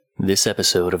This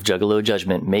episode of Juggalo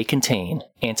Judgment may contain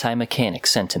anti-mechanic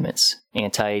sentiments,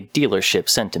 anti-dealership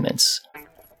sentiments.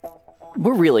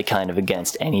 We're really kind of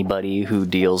against anybody who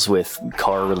deals with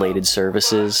car-related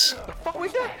services.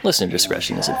 Listener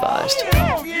discretion is advised.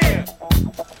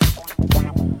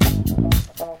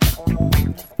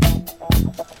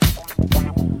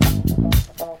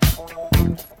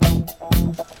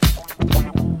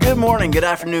 Good morning, good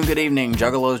afternoon, good evening,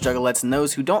 juggalos, juggalettes, and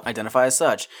those who don't identify as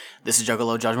such. This is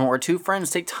Juggalo Judgment, where two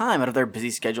friends take time out of their busy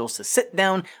schedules to sit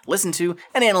down, listen to,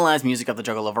 and analyze music of the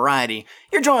juggalo variety.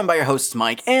 You're joined by your hosts,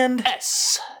 Mike and...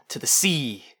 S to the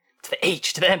C, to the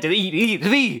H, to the M, to the E, to the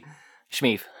V.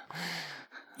 Shmeev.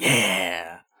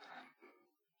 Yeah.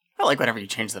 I like whenever you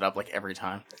change that up, like, every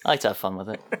time. I like to have fun with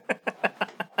it.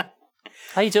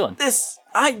 How you doing?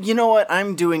 You know what,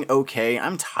 I'm doing okay.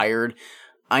 I'm tired.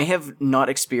 I have not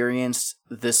experienced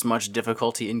this much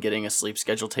difficulty in getting a sleep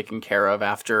schedule taken care of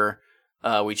after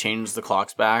we changed the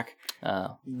clocks back.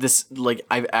 Oh.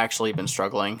 I've actually been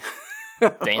struggling.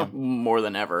 Damn. More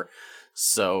than ever.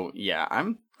 So, yeah,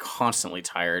 I'm constantly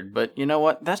tired. But you know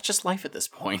what? That's just life at this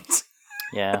point.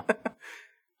 Yeah.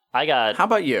 How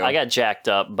about you? I got jacked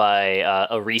up by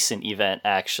a recent event,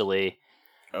 actually.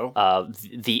 Oh.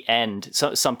 The end.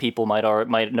 So, some people might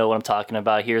know what I'm talking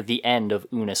about here. The end of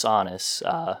Unus Annus,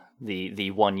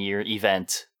 the 1 year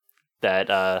event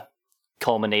that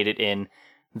culminated in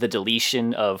the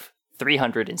deletion of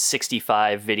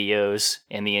 365 videos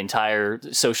and the entire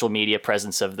social media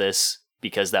presence of this,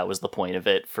 because that was the point of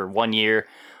it. For 1 year,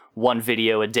 one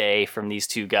video a day from these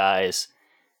two guys,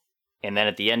 and then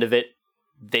at the end of it,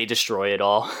 they destroy it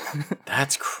all.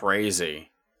 That's crazy.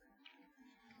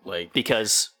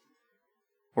 Because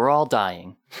we're all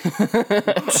dying.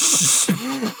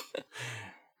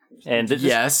 And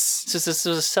yes. This is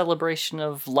a celebration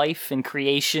of life and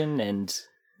creation and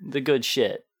the good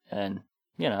shit. And,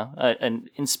 you know, an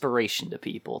inspiration to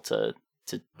people to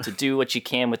do what you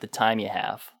can with the time you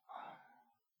have.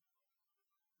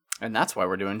 And that's why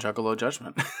we're doing Juggalo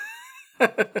Judgment.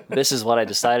 This is what I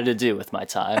decided to do with my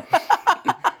time.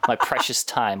 My precious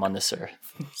time on this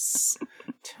earth.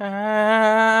 Time.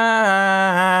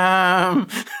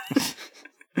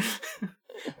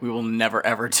 We will never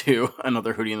ever do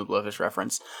another Hootie and the Blowfish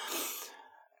reference.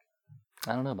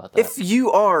 I don't know about that. If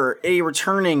you are a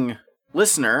returning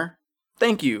listener,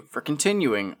 thank you for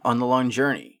continuing on the long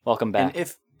journey. Welcome back.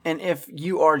 And if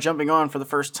you are jumping on for the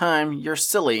first time, you're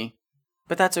silly,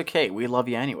 but that's okay. We love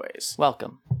you anyways.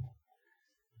 Welcome.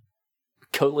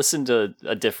 Go listen to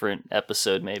a different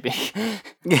episode, maybe.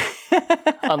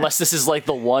 Unless this is like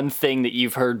the one thing that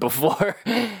you've heard before.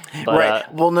 But,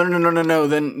 right. Well, no.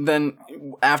 Then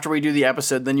after we do the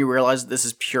episode, then you realize this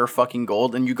is pure fucking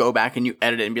gold, and you go back and you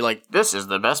edit it and be like, this is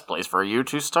the best place for you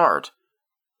to start.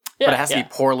 Yeah, but it has to be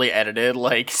poorly edited,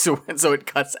 so it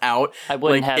cuts out. I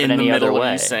wouldn't have it in any the other middle way.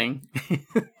 of you saying.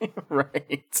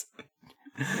 Right.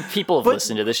 People have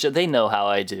listened to this shit. They know how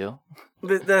I do.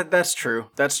 That's true.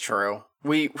 That's true.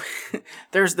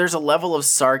 There's a level of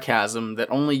sarcasm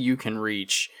that only you can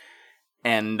reach,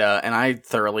 and I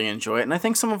thoroughly enjoy it, and I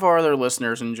think some of our other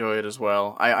listeners enjoy it as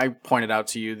well. I pointed out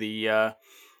to you the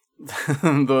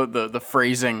the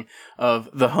phrasing of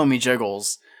the homie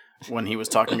jiggles when he was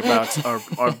talking about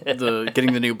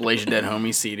getting the new Blaze Dead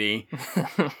Homie CD.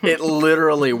 It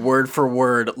literally word for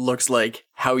word looks like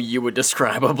how you would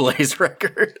describe a Blaze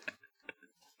record.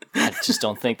 I just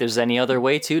don't think there's any other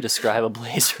way to describe a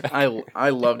Blaze record. I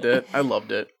loved it.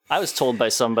 I was told by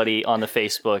somebody on the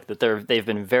Facebook that they've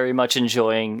been very much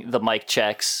enjoying the mic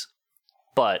checks,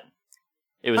 but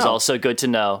it was also good to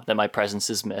know that my presence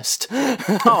is missed.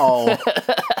 Oh.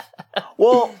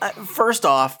 Well, first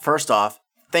off,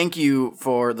 thank you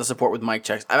for the support with mic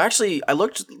checks. I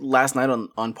looked last night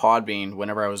on Podbean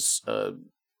whenever I was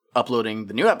uploading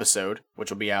the new episode, which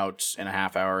will be out in a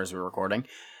half hour as we're recording.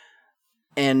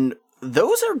 And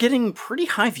those are getting pretty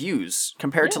high views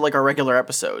compared to like our regular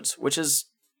episodes, which is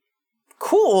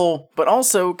cool, but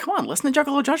also, come on, listen to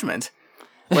Juggalo Judgment.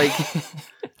 Like,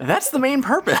 that's the main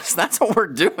purpose. That's what we're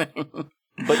doing.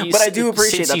 But I do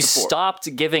appreciate that. Since you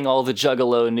stopped giving all the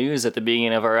Juggalo news at the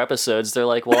beginning of our episodes, they're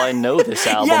like, well, I know this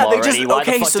album already. Why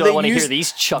the fuck do I want to hear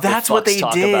these chuckle fucks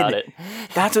talk about it?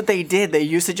 That's what they did. They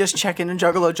used to just check in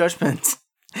Juggalo Judgment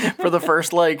for the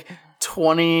first,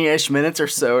 20-ish minutes or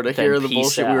so to hear the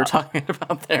bullshit we were talking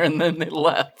about there, and then they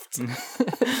left.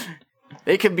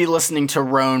 They could be listening to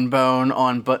Roan Bone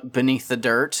on Beneath the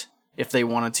Dirt if they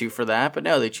wanted to for that, but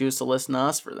no, they choose to listen to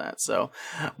us for that. So,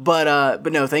 but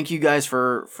no, thank you guys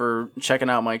for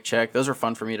checking out Mic Check. Those are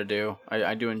fun for me to do.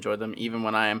 I do enjoy them, even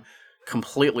when I am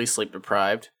completely sleep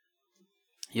deprived.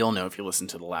 You'll know if you listen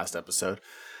to the last episode.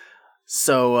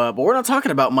 So, but we're not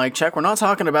talking about Mic Check. We're not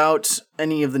talking about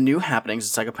any of the new happenings in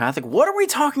Psychopathic. What are we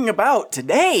talking about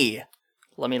today?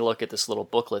 Let me look at this little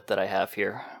booklet that I have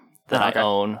here that okay. I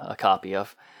own a copy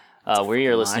of. We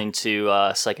are listening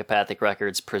to Psychopathic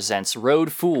Records presents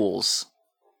Road Fools.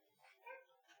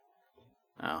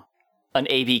 Oh. An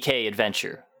ABK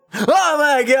adventure. Oh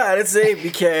my god, it's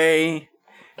ABK.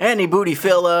 Andy Booty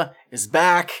Filla is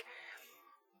back.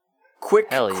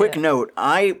 Quick note.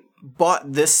 I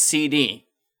bought this CD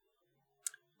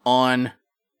on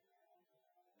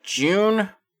June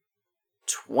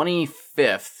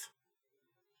 25th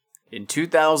in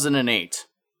 2008.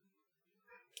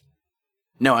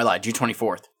 No, I lied. June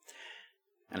 24th.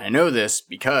 And I know this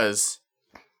because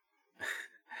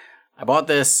I bought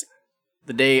this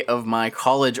the day of my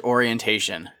college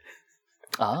orientation.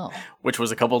 Oh. Which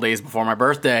was a couple days before my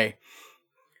birthday.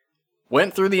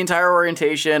 Went through the entire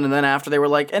orientation, and then after they were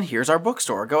like, and here's our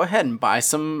bookstore. Go ahead and buy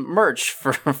some merch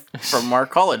from our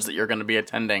college that you're going to be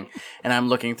attending. And I'm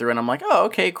looking through, and I'm like, oh,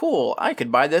 okay, cool. I could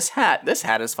buy this hat. This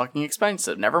hat is fucking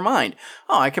expensive. Never mind.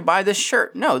 Oh, I could buy this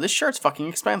shirt. No, this shirt's fucking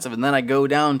expensive. And then I go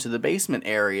down to the basement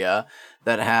area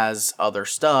that has other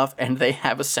stuff, and they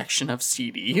have a section of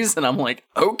CDs, and I'm like,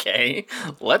 okay,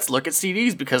 let's look at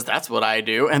CDs, because that's what I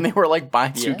do. And they were like, buy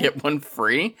two, get one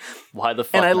free. Why the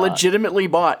fuck And I not? legitimately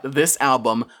bought this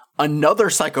album,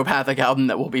 another Psychopathic album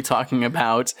that we'll be talking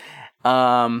about,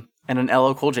 and an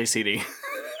LL Cool J CD.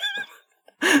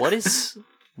 What is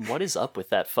up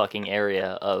with that fucking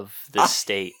area of this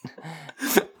state?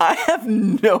 I have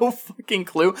no fucking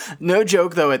clue. No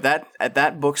joke, though, at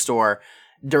that bookstore,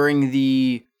 during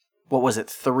the,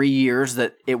 3 years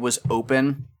that it was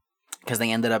open, because they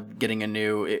ended up getting a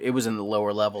new, it was in the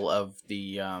lower level of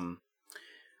the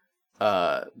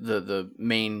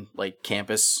main, like,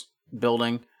 campus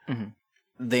building. Mm-hmm.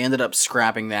 They ended up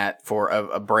scrapping that for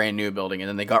a brand new building, and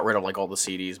then they got rid of, like, all the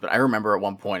CDs. But I remember at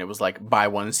one point it was like, buy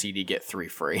one CD, get 3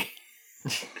 free.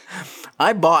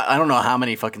 I bought, I don't know how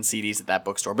many fucking CDs at that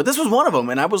bookstore, but this was one of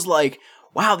them, and I was like,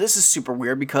 wow, this is super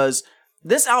weird, because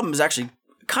this album is actually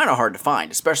kind of hard to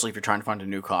find, especially if you're trying to find a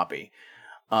new copy.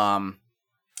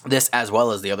 This, as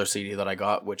well as the other CD that I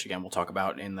got, which again we'll talk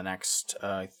about in the next,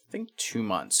 I think 2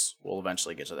 months. We'll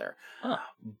eventually get to there. Huh.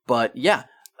 But yeah,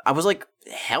 I was like,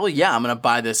 hell yeah, I'm gonna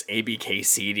buy this ABK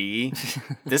CD.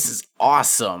 This is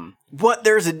awesome. What?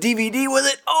 There's a DVD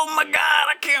with it? Oh my god,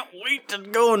 I can't wait to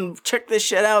go and check this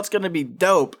shit out. It's gonna be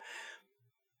dope.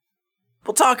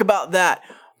 We'll talk about that.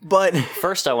 But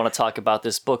first, I want to talk about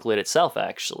this booklet itself,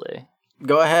 actually.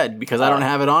 Go ahead, because I don't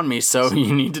have it on me, so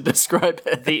you need to describe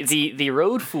it. The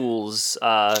Road Fools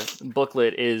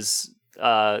booklet is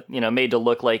made to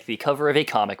look like the cover of a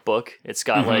comic book. It's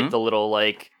got like the little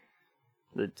like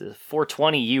the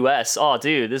 $4.20 US. Oh,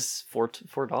 dude, this is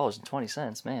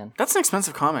 $4.20, man. That's an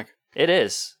expensive comic. It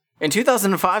is. In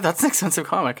 2005, that's an expensive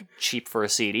comic. Cheap for a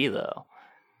CD, though.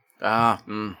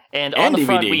 And on the DVD.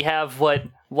 front, we have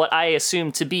what I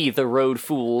assume to be the Road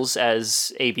Fools,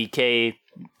 as ABK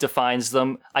defines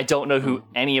them. I don't know who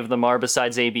any of them are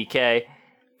besides ABK.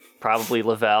 Probably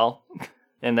Lavelle.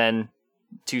 And then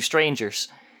 2 strangers.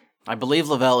 I believe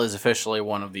Lavelle is officially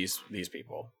one of these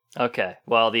people. Okay.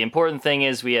 Well, the important thing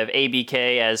is we have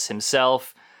ABK as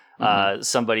himself.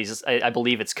 Somebody's, I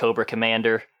believe it's Cobra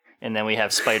Commander. And then we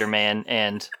have Spider-Man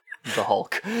and the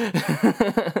Hulk.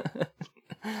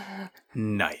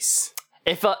 Nice.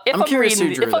 If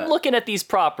I'm looking at these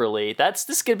properly,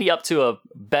 this could be up to a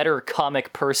better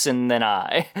comic person than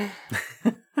I.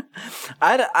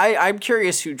 I'm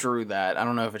curious who drew that. I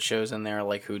don't know if it shows in there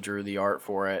like who drew the art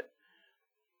for it.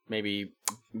 Maybe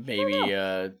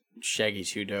Shaggy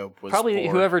Too Dope was probably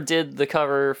whoever did the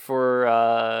cover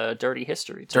for Dirty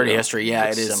History. Too. Dirty History, yeah,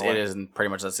 it is. Similar. It is in pretty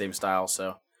much that same style.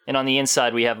 So. And on the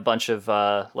inside, we have a bunch of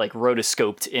like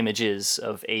rotoscoped images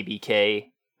of ABK.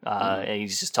 And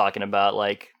he's just talking about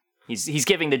like he's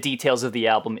giving the details of the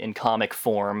album in comic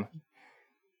form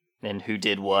and who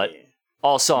did what.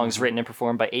 All songs written and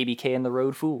performed by ABK and the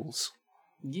Road Fools.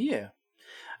 Yeah.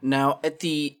 Now, at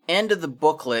the end of the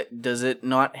booklet, does it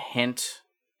not hint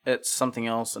at something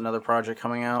else, another project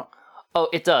coming out? Oh,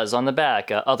 it does. On the back,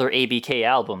 other ABK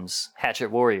albums: Hatchet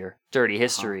Warrior, Dirty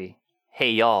History, Hey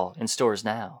Y'all, in stores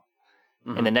now.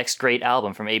 And the next great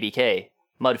album from ABK,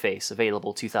 Mudface,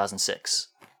 available 2006.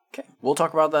 Okay, we'll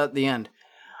talk about that at the end.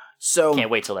 So can't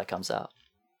wait till that comes out.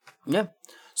 Yeah,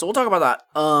 so we'll talk about that.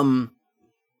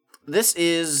 This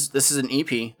is an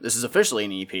EP. This is officially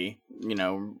an EP. You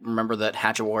know, remember that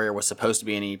Hatchet Warrior was supposed to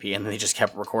be an EP, and they just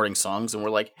kept recording songs, and we're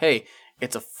like, hey,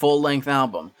 it's a full-length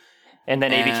album. And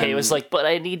then ABK was like, but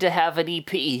I need to have an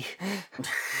EP.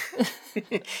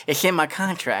 It's in my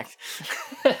contract.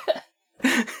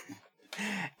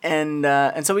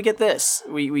 And so we get this.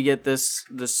 We get this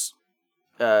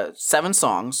 7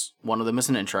 songs. One of them is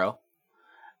an intro.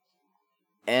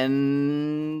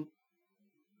 And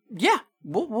yeah,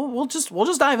 we'll just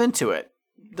dive into it.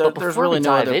 There's really no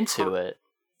dive other into it.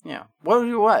 Yeah.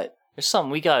 What? There's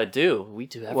something we gotta do. We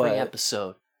do every What?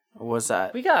 episode. What's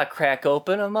that? We gotta crack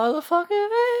open a motherfucking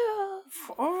veil.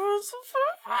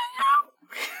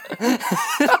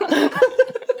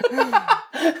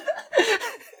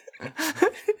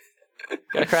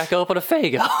 Gotta crack open a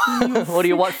Faygo. What do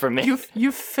you want from me?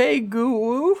 You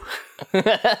Faygoo.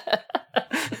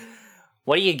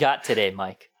 What do you got today,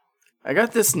 Mike? I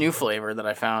got this new flavor that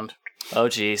I found. Oh,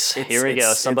 geez. Here we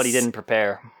go. Somebody didn't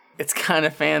prepare. It's kind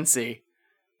of fancy.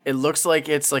 It looks like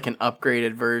it's like an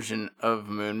upgraded version of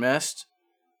Moon Mist.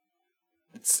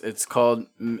 It's called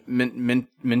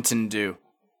Minton Dew.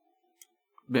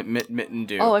 Mitten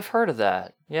Dew. Oh, I've heard of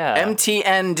that. Yeah.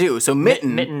 MTN Dew. So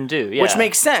Mitten. Mitten Dew, yeah. Which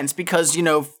makes sense because,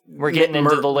 we're getting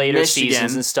into the later Michigan.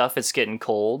 seasons and stuff. It's getting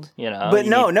cold, But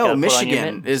no,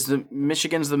 Michigan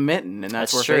Michigan's the mitten, and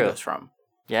that's where true. Faygo's from.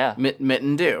 Yeah.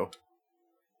 Mitten Dew.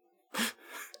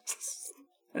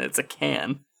 And it's a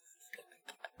can.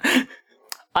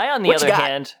 I, on the other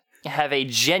hand, have a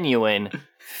genuine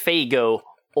Faygo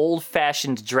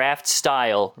old-fashioned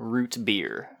draft-style root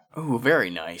beer. Ooh, very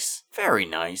nice. Very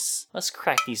nice. Let's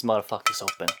crack these motherfuckers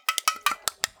open.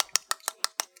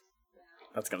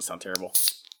 That's gonna sound terrible.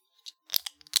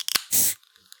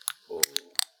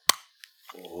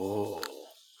 Oh.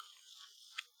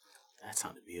 That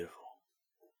sounded beautiful.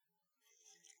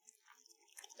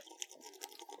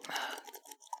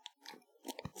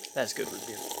 That's good root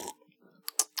beer.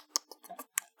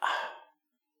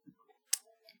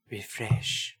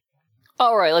 Refresh.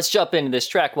 All right, let's jump into this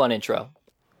track 1 intro.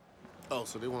 Oh,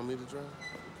 so they want me to drive?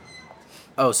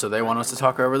 Oh, so they want us to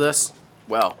talk over this?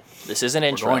 Well, This is an we're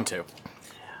intro. going to.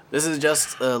 This is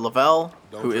just Lavelle,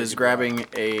 who is grabbing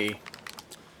a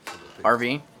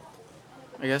RV,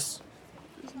 I guess,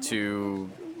 to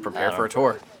prepare for a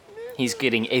tour. He's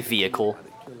getting a vehicle.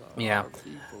 Yeah.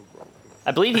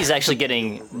 I believe he's actually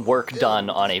getting work done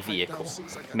on a vehicle.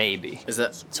 Maybe. Is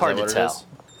that? It's hard to tell.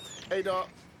 Hey, dog.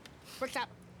 What's up?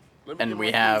 And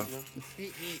we have.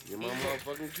 Get my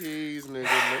motherfucking keys,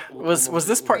 nigga. Was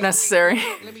this part necessary?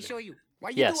 Let me show you. Why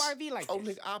you Yes. do RV like Oh,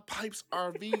 this? nigga, I pipes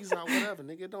RVs out, whatever,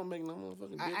 nigga. It don't make no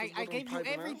motherfucking difference. I gave you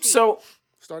everything. So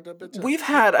Start that bitch up. we've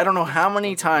had I don't know how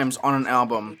many times on an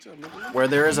album where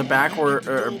there is a background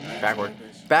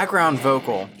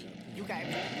vocal, You got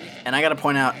everything. and I gotta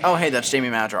point out, oh hey, that's Jamie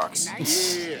Madrox.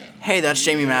 Yeah. Hey, that's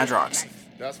Jamie Madrox.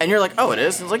 That's And you're like, oh, it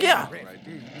is? And it's like, yeah.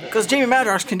 Because Jamie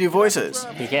Madrox can do voices.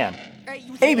 He can. Hey,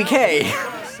 you ABK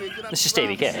It's just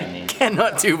ABK. I mean,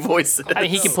 cannot do voices.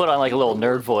 he can put on like a little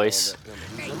nerd voice.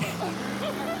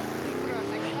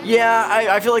 Yeah,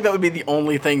 I feel like that would be the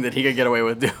only thing that he could get away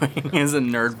with doing is a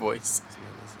nerd voice.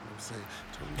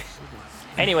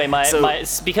 Anyway, So-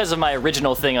 it's because of my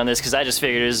original thing on this, because I just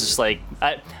figured it was just like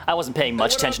I wasn't paying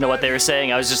much attention to what they were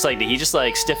saying. I was just like, did he just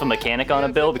like stiff a mechanic on a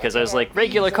bill? Because I was like,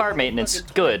 regular car maintenance,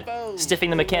 good. Stiffing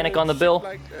the mechanic on the bill,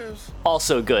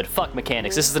 also good. Fuck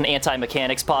mechanics. This is an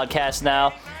anti-mechanics podcast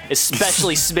now,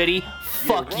 especially Smitty.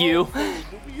 Fuck you.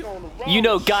 You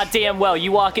know goddamn well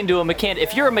you walk into a mechanic.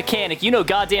 If you're a mechanic, you know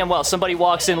goddamn well somebody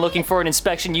walks in looking for an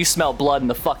inspection, you smell blood in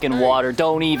the fucking water.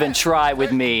 Don't even try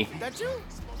with me.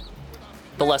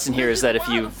 The lesson here is that if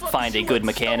you find a good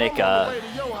mechanic,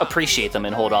 appreciate them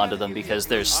and hold on to them, because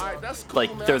there's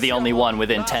like they're the only one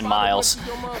within 10 miles.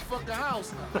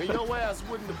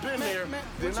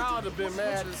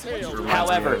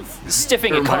 However,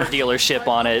 stiffing a car dealership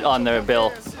on their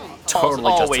bill,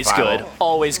 Totally always justifiable. good,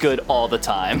 always good all the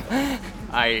time.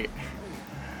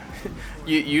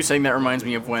 You saying that reminds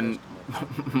me of when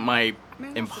my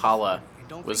Impala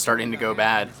was starting to go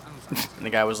bad. And the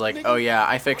guy was like, oh yeah,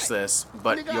 I fixed this,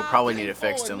 but you'll probably need it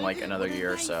fixed in like another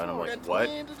year or so. And I'm like, what?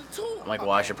 I'm like,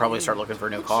 well, I should probably start looking for a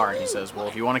new car. And he says, well,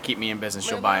 if you want to keep me in business,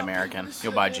 you'll buy American.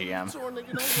 You'll buy GM.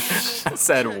 I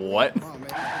said, what?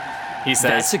 He That's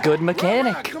says, a good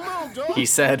mechanic. he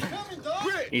said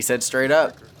straight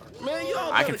up,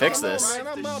 I can fix this,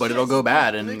 but it'll go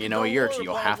bad in, a year or two.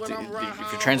 You'll have to,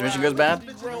 if your transmission goes bad,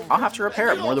 I'll have to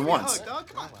repair it more than once.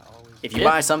 If you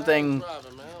buy something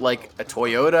like a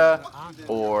Toyota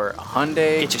or a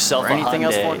Hyundai Get yourself or a anything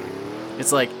else Hyundai. for it,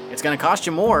 it's like, it's going to cost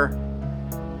you more,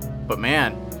 but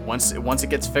man, once it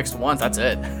gets fixed once, that's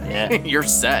it. Yeah. You're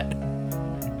set.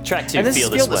 Track 2, And this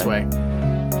feel is this way.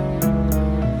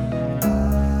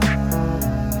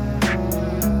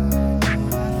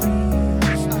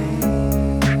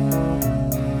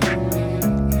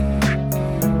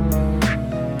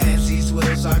 As these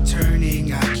wheels are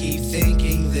turning, I keep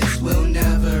thinking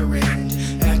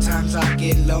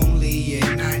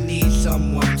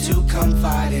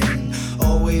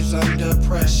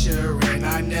pressure and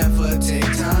I never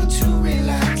take time to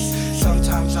relax.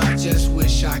 Sometimes I just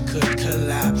wish I could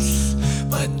collapse,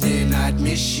 but then I'd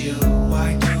miss you.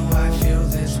 Why do I feel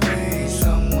this way?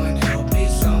 Someone help me,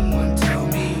 someone tell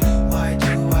me. Why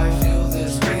do I feel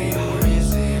this way? Or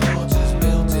is it all just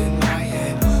built in my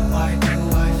head? Why do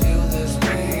I feel this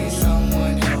way?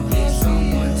 Someone help me,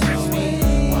 someone tell me.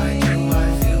 Why do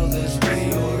I feel this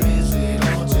way? Or is it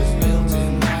all just built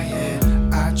in my head?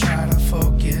 I try to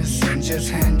focus and just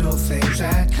handle things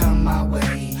that come my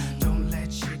way. Don't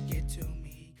let shit get to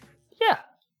me. Yeah,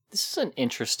 this is an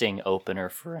interesting opener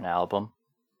for an album.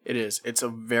 It is. It's a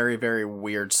very, very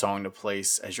weird song to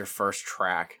place as your first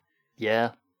track.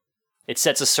 Yeah. It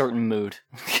sets a certain mood.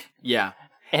 Yeah.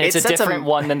 And it's It a sets a- different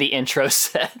one than the intro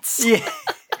sets. Yeah.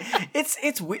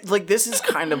 It's like, this is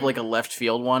kind of like a left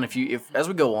field one. If as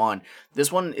we go on,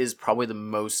 this one is probably the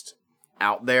most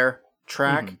out there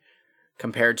track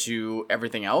compared to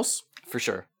everything else. For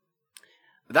sure.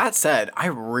 That said, I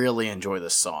really enjoy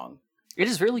this song. It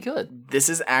is really good. This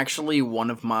is actually one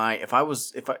of my,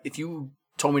 if you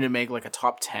told me to make like a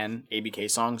top 10 ABK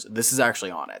songs, this is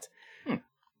actually on it.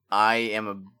 I am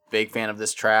a big fan of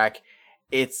this track.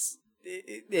 I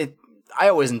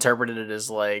always interpreted it as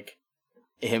like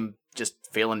him just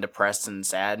feeling depressed and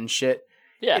sad and shit.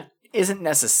 Yeah. It isn't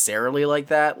necessarily like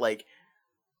that. Like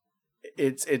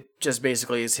it just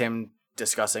basically is him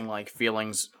discussing like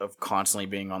feelings of constantly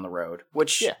being on the road,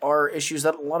 which are issues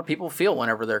that a lot of people feel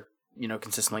whenever they're,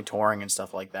 consistently touring and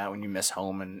stuff like that, when you miss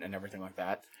home and everything like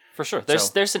that. For sure.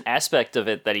 There's an aspect of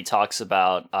it that he talks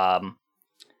about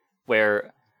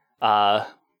where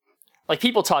like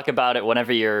people talk about it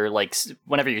whenever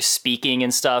you're speaking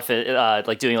and stuff,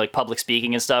 like doing like public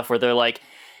speaking and stuff, where they're like,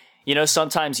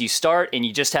 sometimes you start and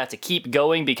you just have to keep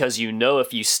going because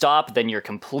if you stop, then you're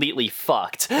completely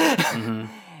fucked.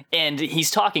 And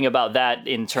he's talking about that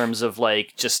in terms of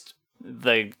like just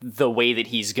the way that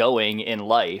he's going in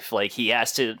life. Like he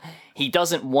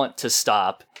doesn't want to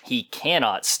stop. He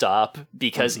cannot stop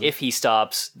because if he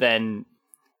stops, then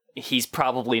he's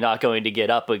probably not going to get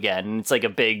up again. And it's like a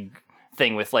big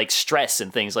thing with like stress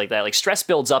and things like that. Like stress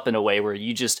builds up in a way where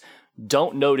you just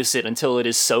don't notice it until it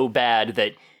is so bad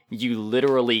that you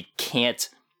literally can't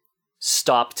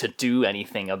stop to do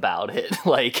anything about it.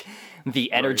 Like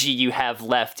the energy you have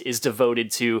left is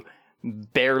devoted to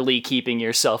barely keeping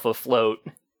yourself afloat.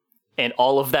 And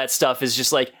all of that stuff is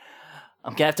just like,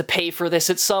 I'm gonna have to pay for this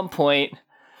at some point,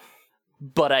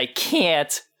 but I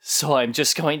can't. So I'm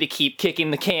just going to keep kicking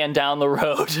the can down the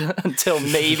road until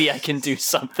maybe I can do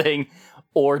something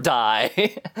or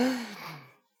die.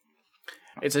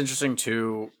 It's interesting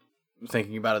too,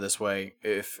 thinking about it this way.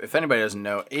 If anybody doesn't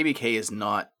know, ABK is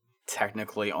not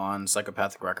technically on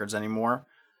Psychopathic Records anymore,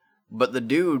 but the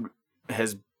dude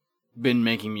has been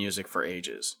making music for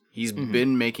ages. He's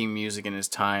been making music in his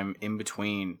time in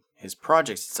between his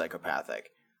projects at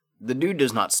Psychopathic. The dude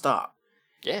does not stop.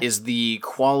 Yeah. Is the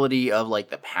quality of like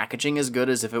the packaging as good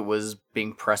as if it was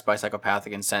being pressed by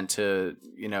Psychopathic and sent to,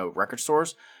 record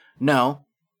stores? No,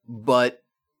 but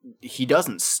he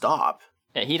doesn't stop.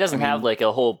 Yeah, he doesn't have like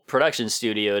a whole production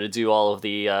studio to do all of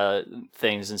the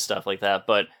things and stuff like that,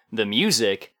 but the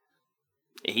music,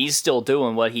 he's still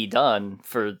doing what he done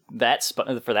for that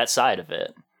side of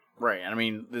it. Right. I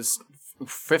mean, this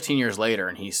 15 years later,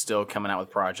 and he's still coming out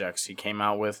with projects. He came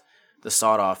out with the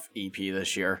Sawed Off EP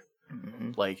this year.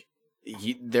 Like,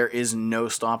 there is no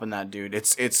stopping that dude.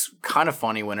 It's kind of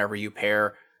funny whenever you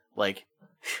pair, like,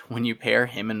 when you pair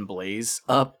him and Blaze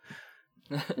up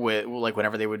with, like,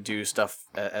 whenever they would do stuff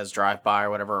as Drive-By or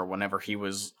whatever, or whenever he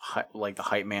was, like, the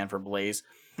hype man for Blaze,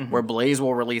 where Blaze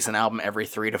will release an album every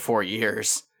 3 to 4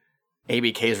 years.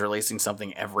 ABK is releasing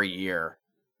something every year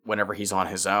whenever he's on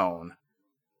his own.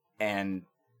 And,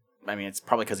 I mean, it's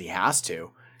probably because he has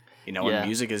to. When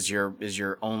music is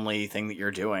your only thing that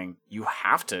you're doing, you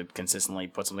have to consistently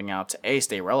put something out to A,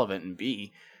 stay relevant, and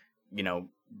B,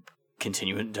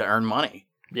 continue to earn money.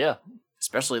 Yeah.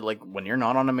 Especially like when you're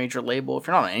not on a major label, if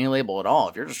you're not on any label at all,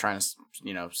 if you're just trying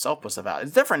to, self-put stuff out.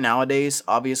 It's different nowadays.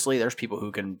 Obviously, there's people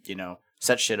who can,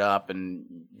 set shit up and,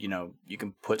 you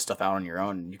can put stuff out on your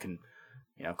own and you can,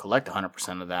 collect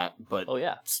 100% of that. But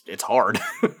it's hard.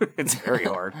 It's very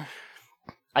hard.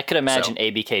 I could imagine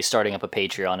ABK starting up a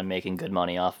Patreon and making good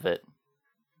money off of it.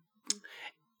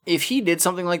 If he did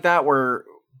something like that where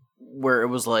it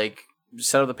was like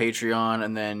set up the Patreon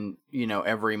and then,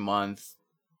 every month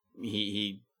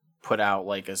he put out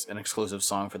like an exclusive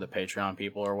song for the Patreon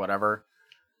people or whatever,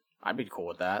 I'd be cool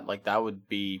with that. Like that would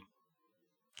be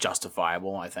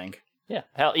justifiable, I think. Yeah.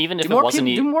 Hell, even if it wasn't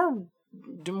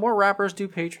do more rappers do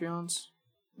Patreons?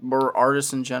 or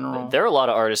artists in general? There are a lot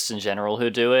of artists in general who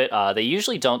do it. They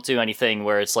usually don't do anything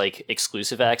where it's like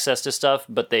exclusive access to stuff,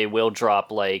 but they will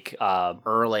drop like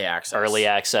Early access. early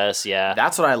access, yeah,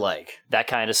 That's what I like. that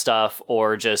kind of stuff,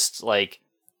 or just like,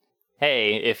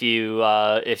 hey, if you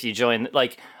join,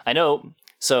 like, I know,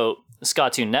 so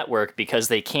Skatune Network, because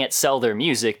they can't sell their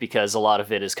music because a lot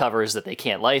of it is covers that they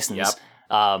can't license.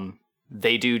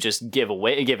 They do just give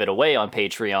it away on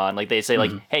Patreon. Like, they say,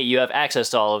 like, hey, you have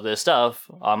access to all of this stuff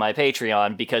on my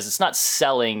Patreon, because it's not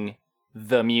selling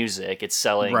the music, it's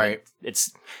selling, Right.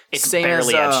 It's Same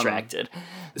barely as, abstracted.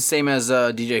 Same as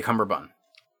DJ Cumberbund.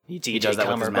 DJ does that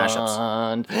with his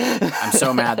Cumberbund. I'm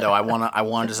so mad though. I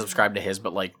wanted to subscribe to his,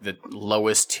 but like the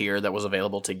lowest tier that was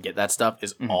available to get that stuff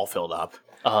is all filled up.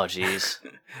 Oh, jeez.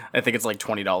 I think it's like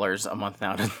 $20 a month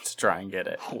now to try and get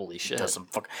it. Holy shit. Does some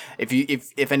fuck. If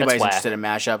anybody's whack. interested in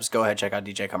mashups, go ahead, check out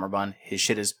DJ Cumberbund. His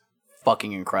shit is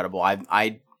fucking incredible.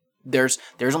 There's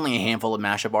only a handful of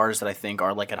mashup artists that I think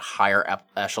are like at a higher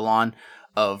echelon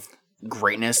of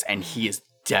greatness, and he is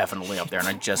definitely up there. And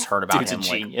I just heard about Dude's a him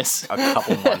genius. like a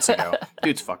couple months ago.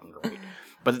 Dude's fucking great.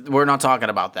 But we're not talking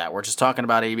about that. We're just talking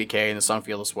about ABK and the song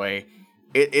 "Feel This Way."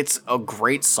 It's a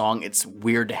great song. It's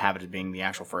weird to have it as being the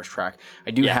actual first track.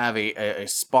 I do have a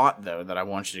spot, though, that I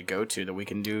want you to go to that we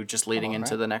can do just leading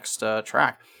into the next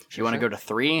track. You want to go to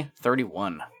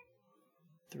 331.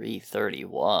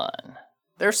 331.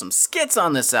 There's some skits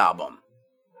on this album.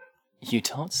 You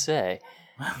don't say.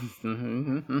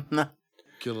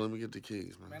 Killer, let me get the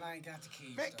keys, man. Man, I ain't got the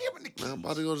keys. Man, give me the keys. Man, I'm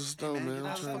about to go to the store, man.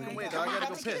 I'm trying to... Wait, I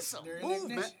gotta go piss. Move,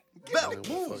 man. Man, fuck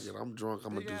it. I'm drunk.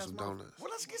 I'm gonna do some donuts. Well,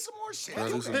 let's get some more shit. Can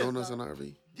I do some donuts in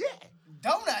RV? Yeah.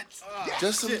 Donuts?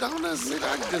 Just some donuts, nigga.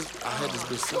 I had this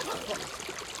bitch sitting.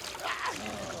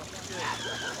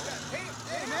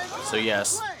 So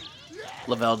yes,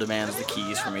 Lavelle demands the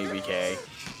keys from ABK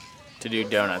to do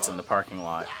donuts in the parking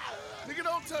lot. Nigga,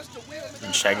 don't touch the wheel.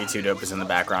 And Shaggy 2 Dope is in the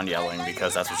background yelling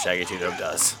because that's what Shaggy 2 Dope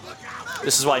does.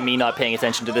 This is why me not paying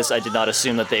attention to this, I did not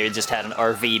assume that they just had an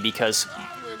RV, because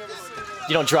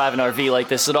you don't drive an RV like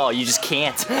this at all. You just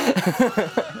can't.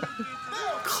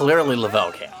 Clearly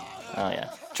Lavelle can. Oh,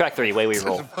 yeah. Track 3, Way We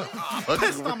Roll.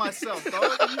 Pissed on myself, dog.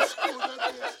 You screwed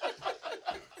that bitch.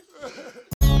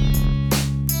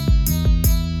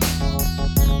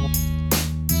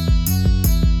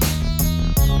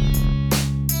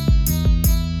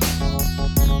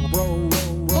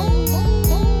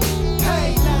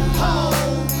 Hey, ho,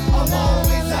 I'm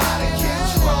always out of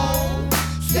control.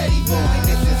 Steady boy,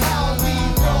 this is how we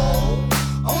roll.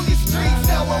 On these streets,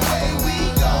 now away we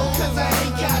go. 'Cause I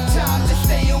ain't got time to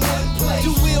stay in one place.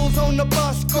 Two wheels on the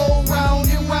bus go round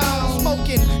and round.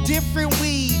 Smoking different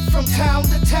weed from town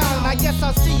to town. I guess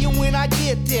I'll see you when I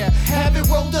get there. Have it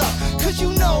rolled up, 'cause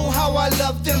you know how I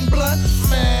love them blunts.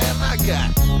 Man, I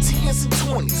got 10s and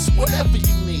 20s, whatever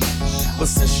you need. But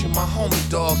since you my homie,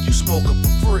 dog, you smoking for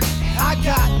free. I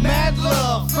got mad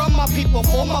love from my people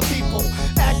for my people.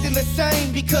 Acting the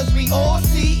same because we all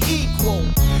see equal.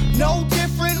 No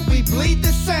different, we bleed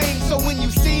the same. So when you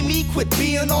see me, quit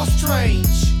being all strange.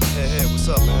 Hey, what's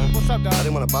up, man? What's up, dog? I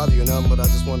didn't want to bother you or nothing, but I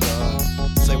just wanted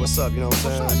to say what's up, you know what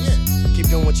I'm saying? Just keep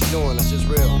doing what you're doing, it's just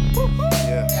real.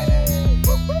 Yeah.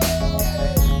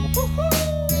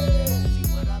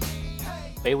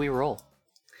 Way We Roll.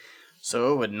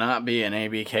 So it would not be an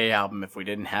ABK album if we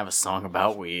didn't have a song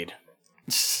about weed.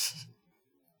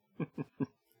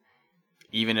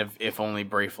 Even if only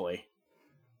briefly.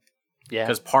 Yeah.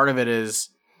 Because part of it is,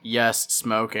 yes,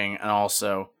 smoking, and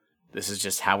also, this is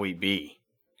just how we be.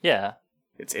 Yeah.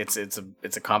 It's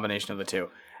a combination of the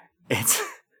two.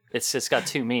 It's got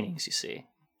two meanings, you see.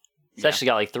 It's Yeah. actually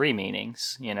got like three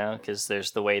meanings, you know, because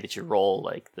there's the way that you roll,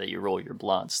 like that you roll your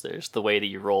blunts. There's the way that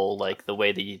you roll, like the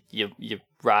way that you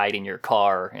ride in your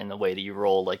car, and the way that you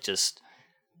roll, like just,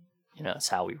 you know, it's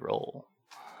how we roll.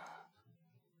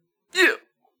 Yeah.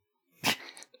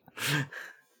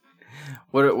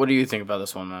 What do you think about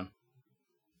this one,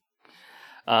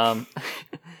 man?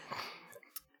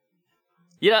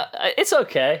 Yeah, it's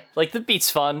okay. Like, the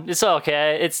beat's fun. It's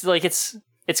okay. It's like it's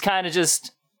kind of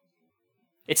just,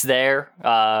 it's there.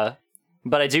 But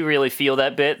I do really feel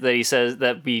that bit that he says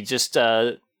that we just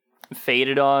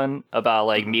faded on about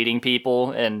like meeting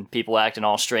people and people acting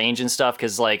all strange and stuff.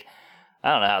 Because like, I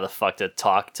don't know how the fuck to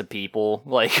talk to people.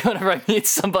 Like, whenever I meet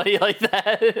somebody like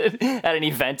that at an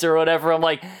event or whatever, I'm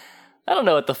like, I don't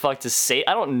know what the fuck to say.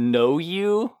 I don't know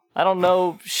you. I don't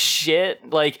know shit.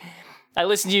 Like, I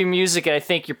listen to your music and I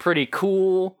think you're pretty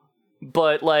cool,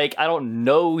 but like, I don't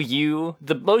know you.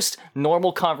 The most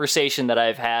normal conversation that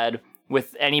I've had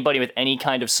with anybody with any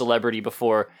kind of celebrity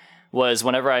before was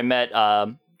whenever I met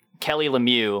Kelly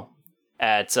Lemieux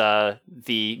at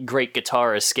the Great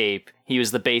Guitar Escape. He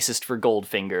was the bassist for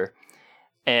Goldfinger.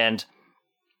 And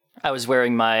I was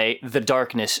wearing my The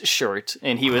Darkness shirt,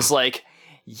 and he was like,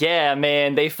 yeah,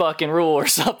 man, they fucking rule or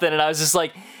something. And I was just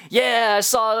like, yeah, I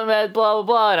saw them at blah, blah,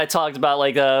 blah. And I talked about,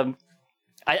 like,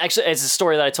 it's a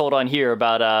story that I told on here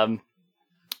about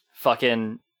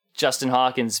fucking Justin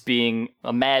Hawkins being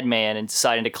a madman and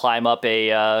deciding to climb up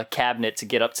a cabinet to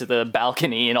get up to the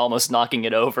balcony and almost knocking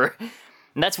it over.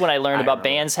 And that's when I learned about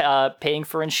bands paying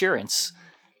for insurance.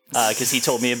 Because he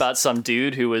told me about some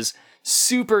dude who was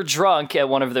super drunk at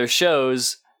one of their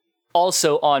shows,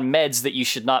 also on meds that you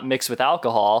should not mix with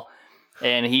alcohol.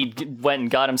 And he went and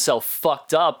got himself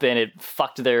fucked up, and it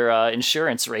fucked their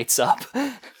insurance rates up.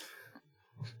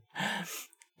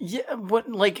 Yeah,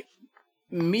 but like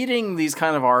meeting these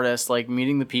kind of artists, like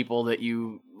meeting the people that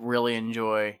you really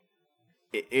enjoy,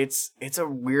 it's a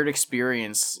weird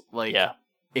experience. Like,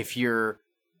 if you're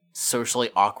socially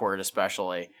awkward,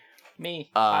 especially me.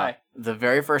 Hi. The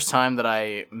very first time that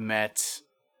I met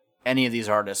any of these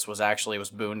artists was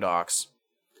Boondocks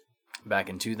back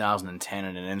in 2010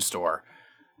 at an in-store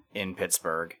in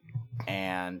Pittsburgh,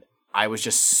 and I was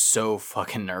just so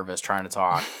fucking nervous trying to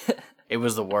talk. It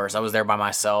was the worst. I was there by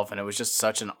myself, and it was just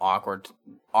such an awkward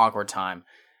time.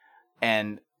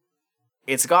 And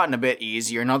it's gotten a bit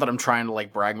easier. Not that I'm trying to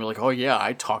like brag and be like, oh yeah,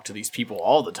 I talk to these people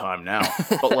all the time now.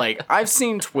 But like, I've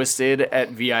seen Twisted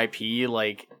at VIP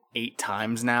like 8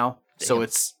 times now. Damn. So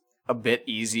it's a bit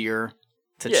easier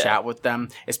to chat with them.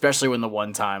 Especially when the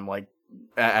one time, like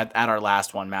at our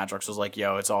last one, Madrox was like,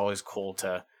 yo, it's always cool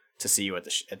to see you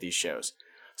at these shows.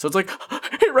 So it's like,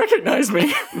 he recognized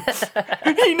me.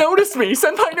 He noticed me.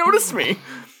 Senpai noticed me.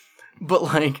 But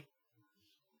like,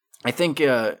 I think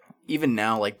even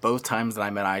now, like both times that I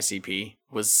met ICP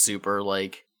was super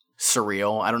like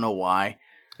surreal. I don't know why.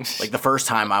 Like the first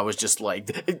time I was just like,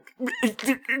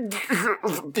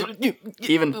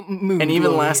 even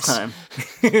last time,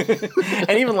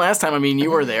 I mean,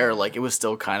 you were there. Like it was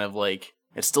still kind of like,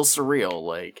 it's still surreal.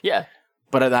 Like, yeah.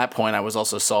 But at that point, I was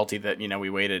also salty that, you know, we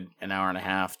waited an hour and a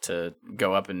half to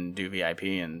go up and do VIP,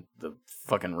 and the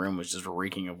fucking room was just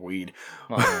reeking of weed.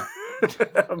 Oh.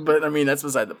 But, I mean, that's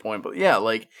beside the point. But, yeah,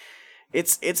 like,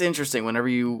 it's interesting whenever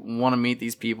you want to meet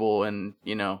these people and,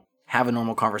 you know, have a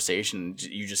normal conversation,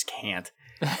 you just can't.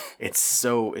 It's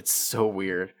so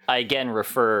weird. I, again,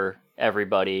 refer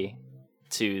everybody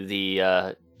to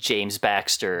the James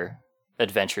Baxter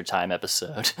Adventure Time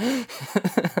episode.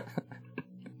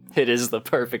 It is the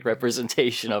perfect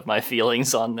representation of my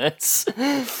feelings on this.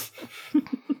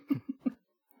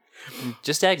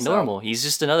 Just act normal. He's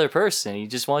just another person. He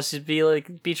just wants to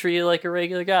be treated like a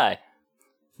regular guy.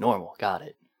 Normal, got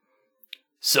it.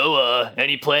 So,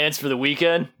 any plans for the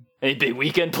weekend? Any big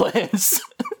weekend plans?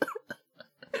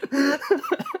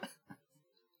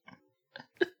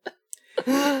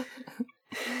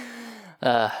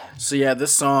 So yeah,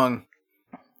 this song,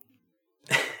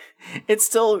 it's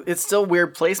still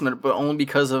weird placement, but only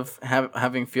because of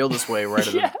having Feel This Way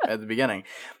right at the beginning.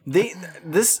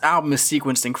 This album is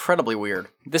sequenced incredibly weird.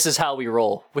 This is how we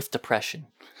roll with depression.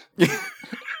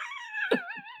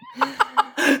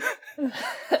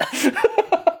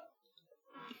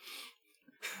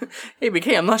 Hey,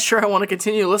 BK, I'm not sure I want to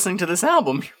continue listening to this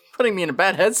album. You're putting me in a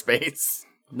bad headspace.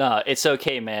 Nah, it's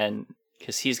okay, man,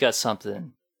 because he's got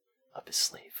something up his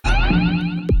sleeve.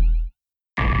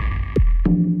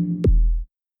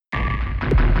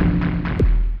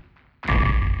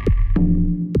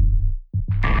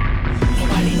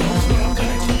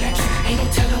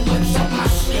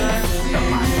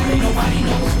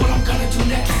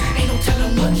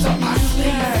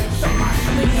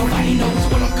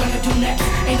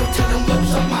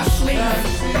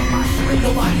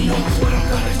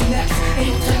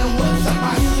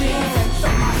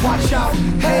 Watch out,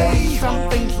 hey,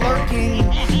 something's lurking,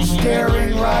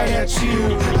 staring right at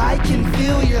you. I can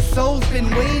feel your soul's been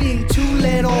waiting to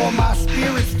let all my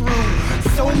spirits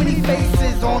through. So many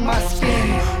faces on my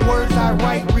skin, words I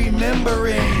write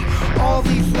remembering. All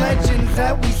these legends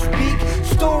that we speak,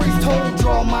 stories told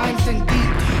draw minds in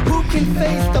deep. Who can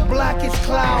face the blackest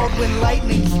cloud when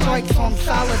lightning strikes on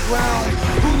solid ground?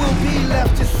 Who will be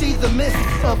left to see the mist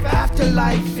of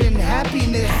afterlife and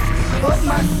happiness? Up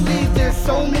my sleeve there's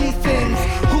so many things.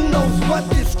 Who knows what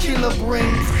this killer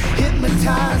brings?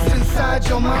 Hypnotized inside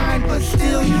your mind, but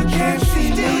still you can't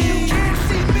see me.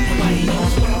 Nobody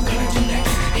knows what I'm gonna do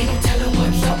next. Ain't no telling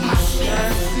what's up my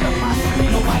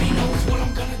sleeve. Nobody knows what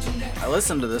I'm gonna do next. I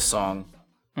listened to this song,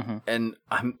 and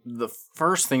the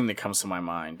first thing that comes to my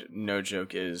mind, no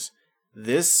joke, is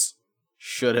this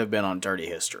should have been on Dirty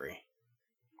History.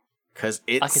 Because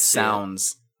it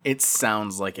sounds it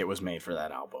sounds like it was made for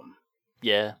that album.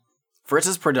 Yeah.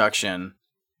 Fritz's production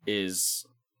is,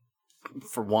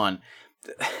 for one,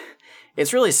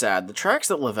 it's really sad. The tracks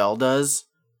that Lavelle does,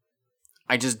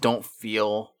 I just don't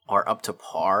feel are up to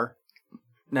par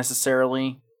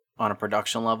necessarily on a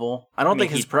production level. I don't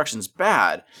think his production's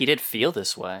bad. He did feel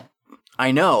this way.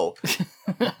 I know,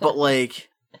 but like,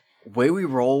 Way We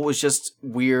Roll was just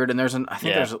weird, and there's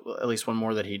at least one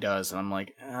more that he does, and I'm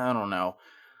like, I don't know.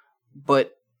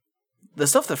 But the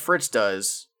stuff that Fritz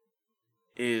does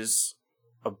is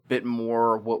a bit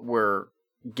more what we're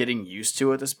getting used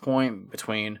to at this point,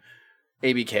 between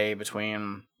ABK,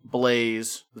 between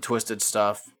Blaze, the Twisted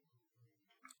stuff,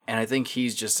 and I think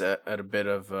he's just at a bit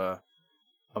of a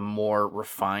more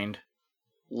refined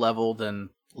level than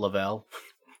Lavelle.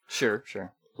 Sure.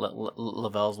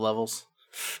 Lavelle's levels.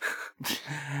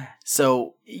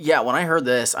 So, yeah, when I heard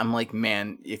this, I'm like,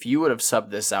 man, if you would have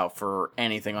subbed this out for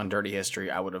anything on Dirty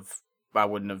History, I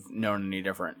wouldn't have known any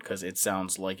different, because it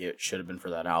sounds like it should have been for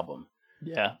that album.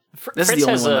 Yeah. This is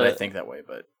the only one that I think that way,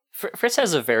 but Fritz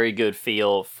has a very good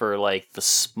feel for like the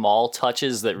small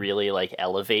touches that really like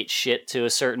elevate shit to a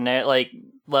certain like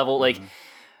level. Like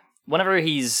whenever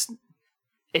it's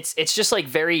just like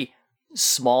very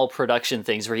small production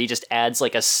things where he just adds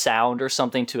like a sound or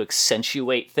something to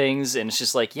accentuate things, and it's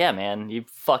just like, yeah, man, you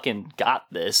fucking got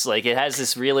this. Like it has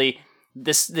this really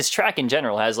this track in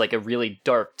general has like a really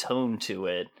dark tone to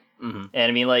it. And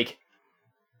I mean, like,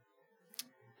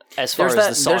 as far as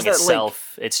the song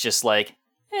itself, like, it's just like,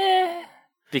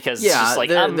 because it's just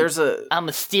like, I'm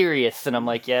mysterious, and I'm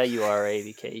like, yeah, you are,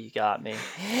 ABK, you got me.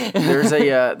 there's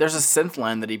a synth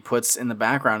line that he puts in the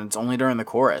background. It's only during the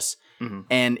chorus,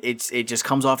 and it just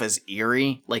comes off as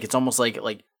eerie, like it's almost like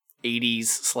 80s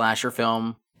slasher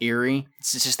film eerie.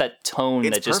 It's just that tone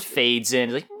that just fades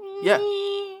in, like, yeah,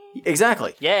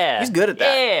 exactly, yeah, he's good at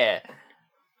that, yeah,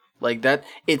 like that.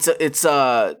 It's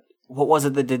what was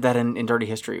it that did that in Dirty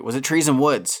History? Was it Trees and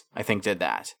Woods? I think did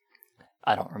that.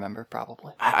 I don't remember,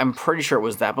 probably. I'm pretty sure it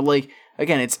was that, but like,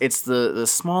 again, it's the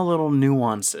small little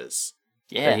nuances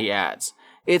that he adds.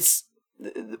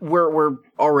 We're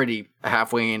already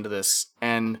halfway into this,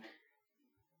 and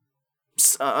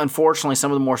unfortunately,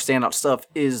 some of the more standout stuff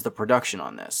is the production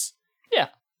on this. Yeah,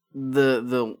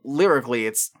 the lyrically,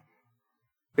 it's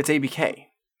ABK.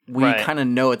 We kind of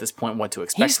know at this point what to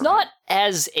expect. He's not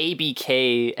as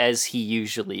ABK as he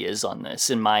usually is on this,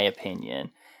 in my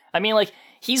opinion. I mean, like,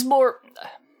 he's more...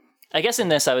 I guess in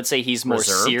this, I would say he's more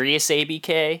reserved. Serious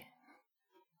ABK.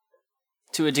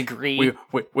 To a degree.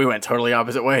 We went totally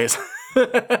opposite ways.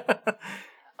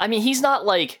 I mean, he's not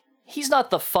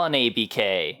the fun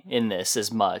ABK in this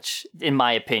as much, in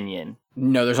my opinion.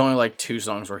 No, there's only like 2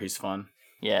 songs where he's fun.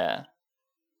 Yeah.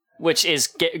 Which is,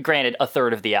 granted, a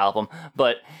third of the album,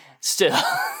 but still.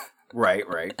 Right.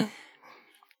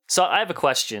 So I have a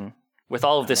question. With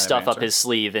all of this stuff up his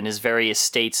sleeve and his various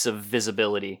states of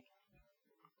visibility,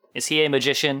 is he a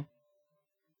magician?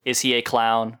 Is he a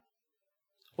clown?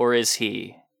 Or is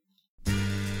he...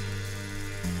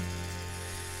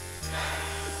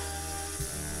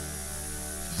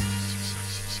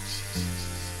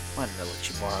 Why did I let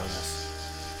you borrow this?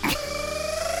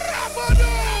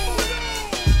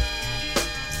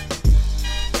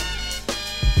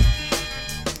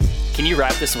 Can you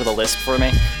wrap this with a lisp for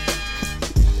me?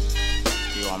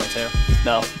 Do you want me to?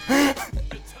 No.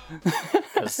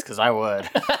 Because I would.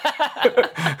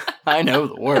 I know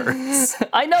the words.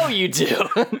 I know you do.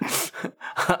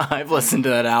 I've listened to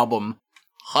that album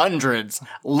hundreds of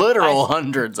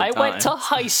times. I went to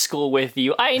high school with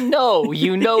you. I know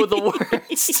you know the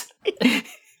words.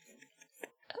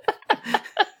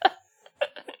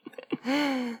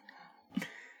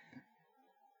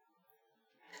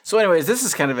 So anyways, this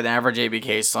is kind of an average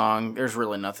ABK song. There's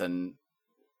really nothing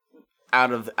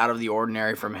out of the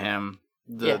ordinary from him.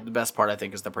 The best part, I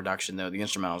think, is the production, though. The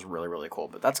instrumental is really, really cool.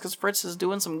 But that's because Fritz is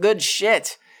doing some good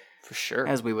shit. For sure.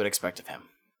 As we would expect of him.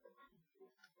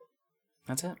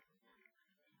 That's it.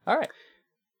 All right.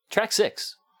 Track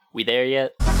 6. We there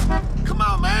yet? Come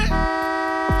on, man.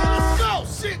 Let's go.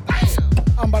 Shit,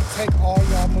 damn. I'm about to take all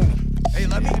y'all money. Hey,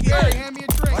 let me get it. Hand me a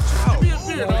drink. Watch out. Give me a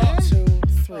beer, man. 1, 2,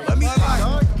 3. Let me play.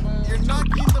 You're not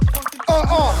getting the fucking...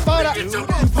 $5. You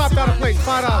popped out a place.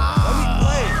 $5. Let me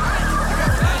play.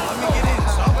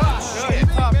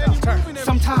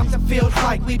 Sometimes it feels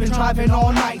like we've been driving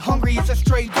all night. Hungry as a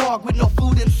stray dog with no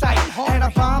food in sight. Had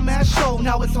a bomb-ass show,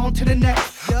 now it's on to the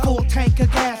next. Full tank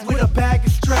of gas with a bag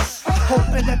of stress.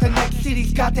 Hoping that the next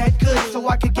city's got that good, so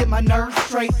I could get my nerves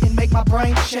straight and make my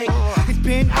brain shake. It's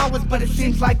been hours, but it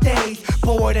seems like days.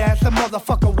 Bored as a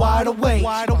motherfucker, wide awake.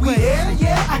 We there?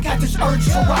 Yeah, I got this urge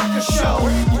to rock a show.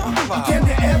 Again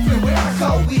to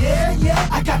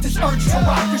urge to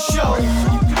rock the show.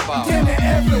 Damn near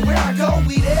everywhere I go,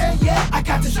 we there, yeah. I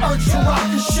got this urge to rock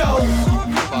the show.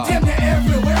 Damn near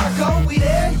everywhere I go, we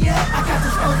there, yeah. I got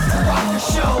this urge to rock the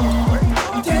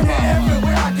show. Damn near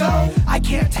everywhere I go, I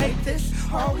can't take this.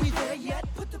 Are we there yet?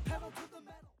 Put the pedal to the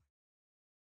metal.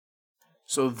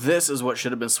 So this is what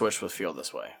should have been switched with Feel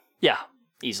This Way. Yeah,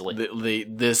 easily.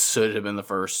 This should have been the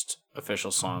first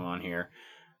official song on here.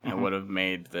 And would have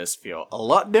made this feel a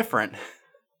lot different.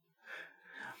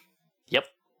 Yep.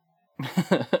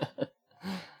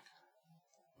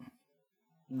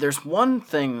 There's one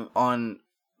thing on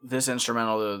this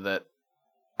instrumental, though, that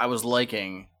I was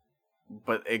liking,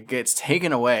 but it gets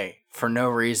taken away for no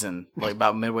reason, like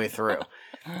about midway through.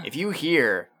 If you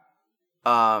hear,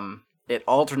 it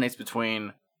alternates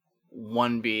between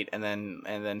one beat and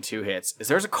then two hits.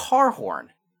 There's a car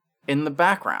horn in the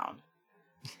background.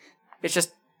 It's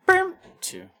just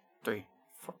 2, 3,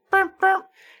 4.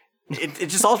 It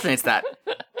just alternates that.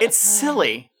 It's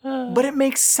silly, but it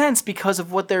makes sense because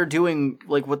of what they're doing,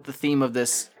 like what the theme of the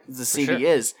CD sure.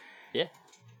 is. Yeah.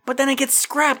 But then it gets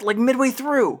scrapped like midway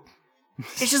through.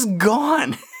 It's just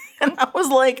gone. And I was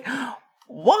like,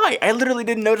 why? I literally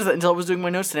didn't notice that until I was doing my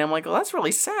notes today. I'm like, well, that's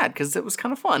really sad because it was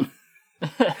kind of fun.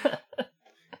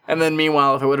 And then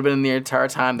meanwhile, if it would have been the entire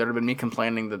time, there would have been me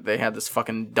complaining that they had this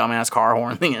fucking dumbass car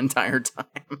horn the entire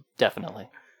time. Definitely.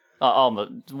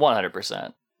 Almost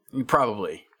 100%.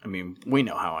 Probably. I mean, we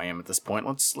know how I am at this point.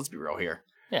 Let's be real here.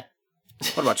 Yeah.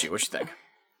 What about you? What you think?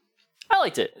 I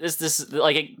liked it. This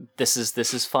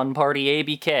is fun party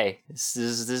ABK. This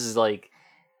is like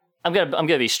I'm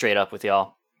gonna be straight up with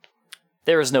y'all.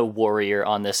 There is no Warrior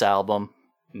on this album.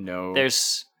 No.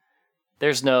 There's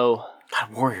no.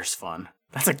 God, Warrior's fun.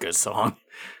 That's a good song.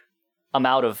 I'm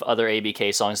out of other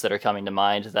ABK songs that are coming to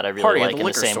mind that I really Party at like the in the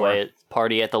liquor same store. way.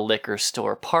 Party at the liquor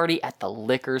store. Party at the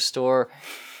liquor store.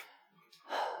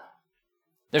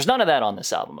 There's none of that on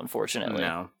this album, unfortunately.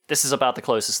 No. This is about the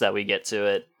closest that we get to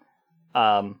it.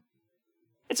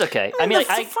 It's okay. I mean, like,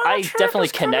 I definitely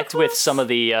connect with some of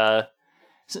the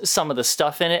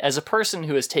stuff in it. As a person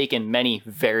who has taken many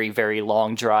very, very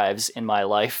long drives in my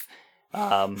life,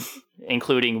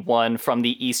 including one from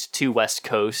the east to west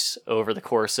coast over the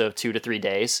course of 2 to 3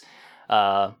 days,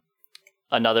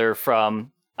 another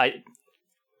from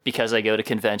because I go to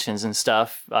conventions and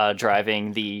stuff,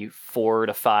 driving the 4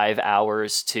 to 5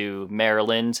 hours to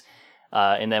Maryland.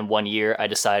 And then 1 year I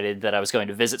decided that I was going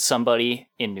to visit somebody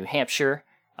in New Hampshire.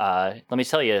 Let me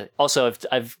tell you, also,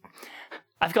 I've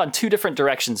gone 2 different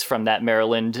directions from that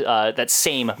Maryland, that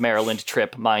same Maryland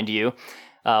trip, mind you.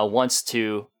 Once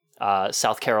to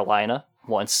South Carolina,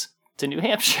 once to New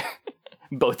Hampshire.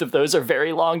 Both of those are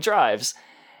very long drives.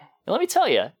 And let me tell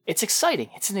you, it's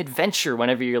exciting. It's an adventure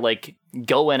whenever you're like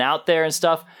going out there and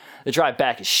stuff. The drive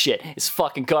back is shit. It's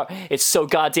fucking it's so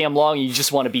goddamn long. You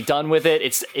just want to be done with it.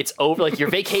 It's over. Like, your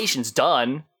vacation's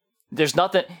done. There's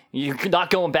nothing. You're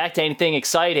not going back to anything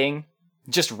exciting.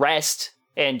 Just rest.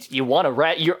 And you want to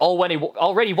rest. You already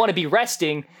want to be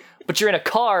resting, but you're in a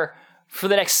car for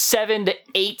the next 7 to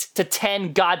 8 to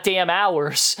 10 goddamn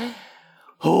hours.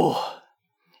 Oh.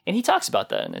 And he talks about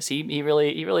that in this. He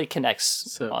really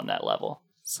connects on that level.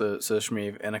 So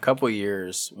Shmeev, in a couple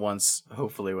years, once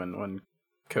hopefully when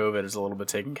COVID is a little bit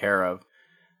taken care of,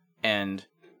 and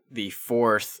the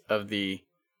 4th of the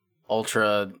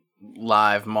Ultra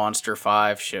Live Monster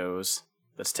 5 shows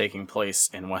that's taking place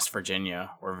in West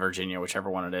Virginia or Virginia, whichever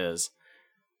one it is,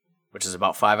 which is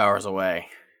about 5 hours away.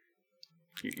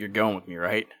 You're going with me,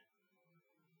 right?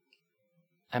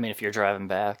 I mean, if you're driving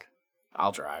back,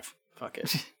 I'll drive. Fuck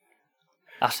it.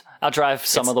 I'll drive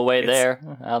some of the way there.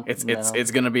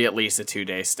 It's gonna be at least a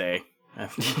 2-day stay.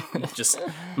 Just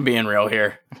being real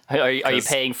here. Are you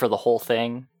paying for the whole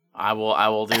thing? I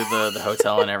will do the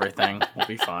hotel and everything. We'll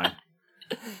be fine.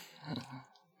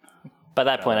 By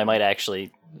that point, I might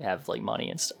actually have like money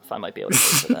and stuff. I might be able to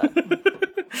pay for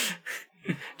that.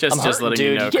 just letting dude,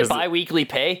 you know. You get bi-weekly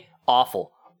pay?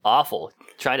 Awful.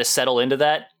 Try to settle into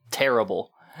that?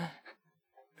 Terrible.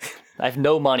 I have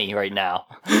no money right now.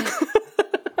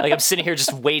 Like, I'm sitting here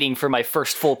just waiting for my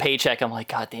first full paycheck. I'm like,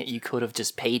 God damn, you could have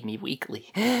just paid me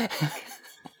weekly.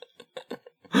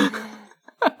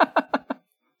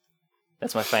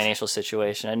 That's my financial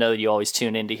situation. I know that you always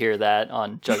tune in to hear that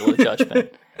on Juggle of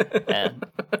Judgment. And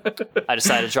I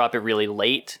decided to drop it really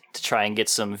late to try and get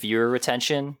some viewer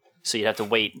retention. So you'd have to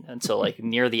wait until like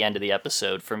near the end of the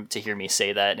episode to hear me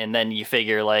say that. And then you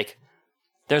figure like,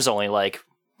 there's only like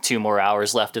 2 more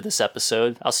hours left of this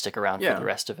episode. I'll stick around for the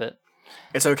rest of it.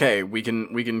 It's okay. We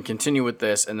can continue with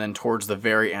this, and then towards the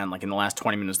very end, like in the last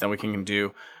 20 minutes, then we can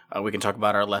talk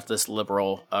about our leftist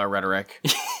liberal rhetoric.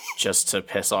 just to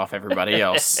piss off everybody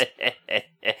else.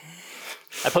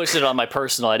 I posted it on my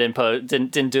personal. I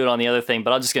didn't do it on the other thing,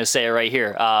 but I'm just gonna say it right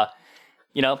here.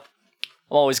 You know, I'm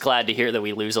always glad to hear that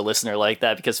we lose a listener like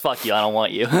that because fuck you, I don't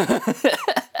want you.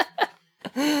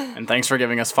 And thanks for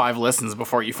giving us 5 listens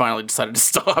before you finally decided to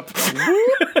stop.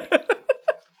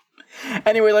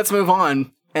 Anyway, let's move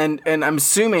on. And I'm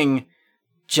assuming,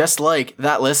 just like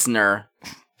that listener,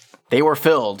 they were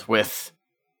filled with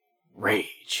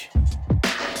rage.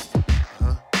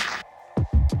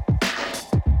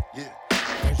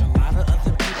 There's a lot of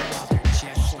other people out there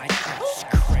just like us,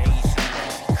 crazy.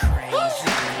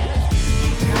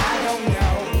 I don't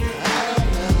know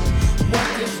what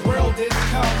this world is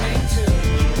coming to.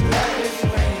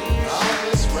 All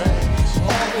this rage,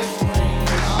 all this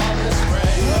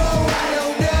rage. Oh, I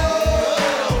don't know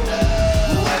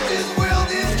what this world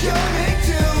is coming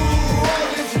to. All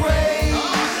this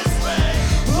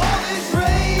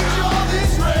rage, all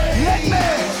this rage.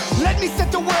 Let me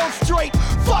set the world straight.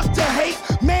 Fuck the hate,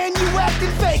 man, you acting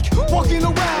fake. Walking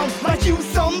around like you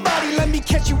somebody. Let me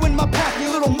catch you in my path, you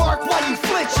little mark, while you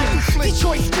flinching.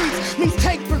 Detroit streets means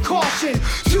take precaution.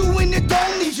 2 in the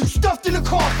dome leaves you stuffed in a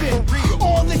coffin.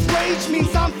 All this rage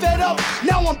means I'm fed up.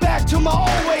 Now I'm back to my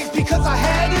old ways because I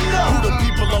had enough. Who the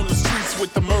people on the streets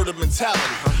with the murder mentality?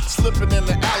 Slipping in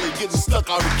the alley, getting stuck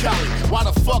out in Cali. Why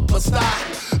the fuck must I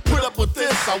put up with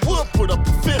this? I would put up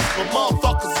a fist, but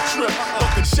motherfuckers a trip.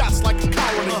 Fucking shots like a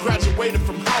coward and graduated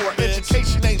from Howard.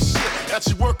 Education ain't shit, got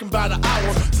you working by the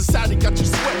hour. Society got you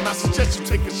sweating, I suggest you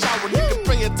take a shower. Nigga,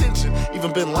 pay attention,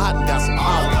 even Bin Laden got some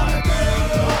power.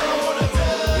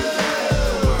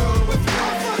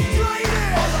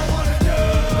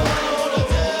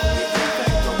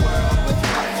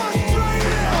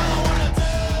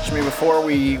 Shmi, before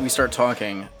we start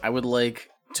talking, I would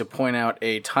like to point out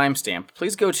a timestamp.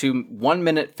 Please go to 1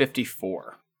 minute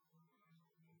 54.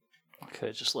 Could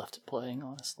have just left it playing,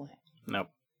 honestly. Nope.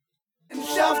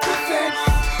 Self-defense,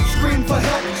 scream for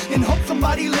help and hope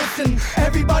somebody listen.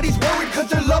 Everybody's worried cause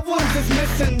their loved ones is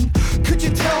missing. Could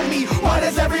you tell me, why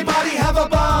does everybody have a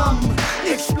bomb?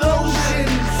 Explosion.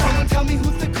 Someone tell me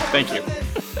who's the cause. Thank you.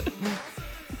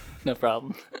 No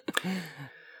problem.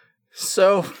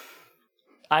 So,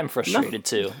 I'm frustrated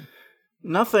too.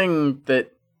 nothing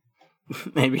that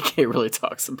ABK really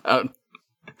talks about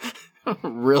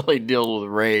really deals with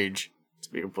rage,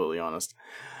 to be completely honest.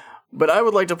 But I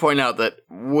would like to point out that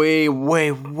way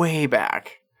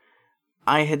back,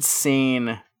 I had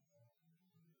seen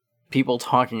people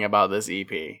talking about this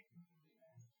EP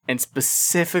and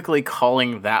specifically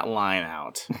calling that line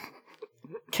out.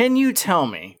 Can you tell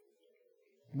me,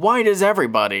 why does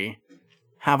everybody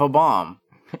have a bomb?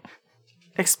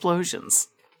 Explosions.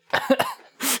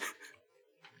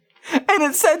 And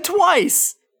it said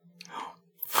twice.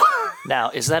 Now,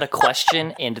 is that a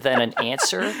question and then an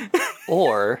answer?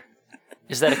 Or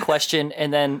is that a question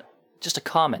and then just a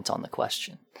comment on the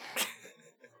question?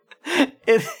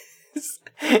 It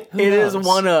is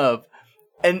one of,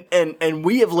 and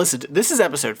we have listened, this is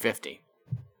episode 50.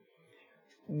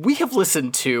 We have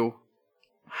listened to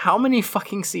how many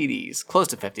fucking CDs? Close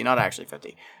to 50, not actually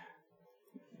 50.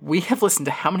 We have listened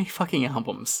to how many fucking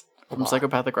albums from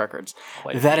Psychopathic Records?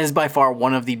 That is by far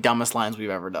one of the dumbest lines we've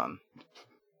ever done.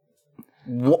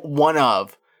 One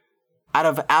of,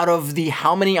 out of the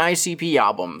how many ICP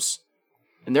albums,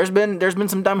 and there's been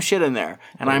some dumb shit in there,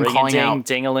 and I'm calling out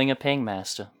Ding-a-ling-a-ping,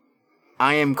 master.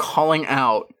 I am calling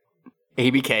out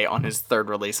ABK on his third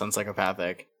release on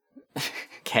Psychopathic.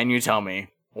 Can you tell me,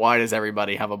 why does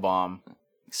everybody have a bomb?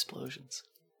 Explosions.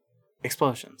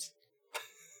 Explosions.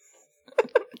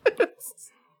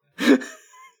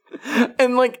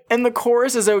 And the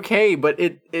chorus is okay, but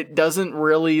it doesn't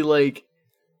really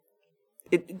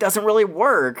it doesn't really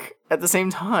work at the same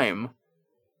time.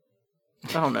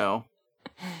 I don't know.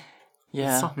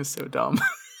 Yeah. This song is so dumb.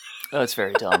 Oh, it's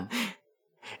very dumb.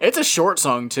 It's a short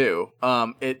song too.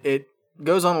 It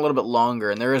goes on a little bit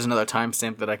longer, and there is another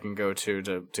timestamp that I can go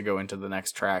to go into the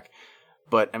next track.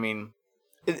 But I mean,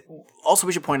 also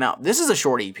we should point out this is a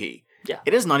short EP. Yeah.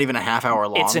 It is not even a half hour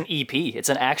long. It's an EP. It's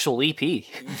an actual EP.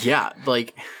 Yeah,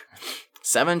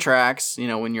 7 tracks. You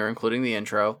know, when you're including the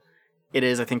intro, it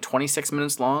is I think 26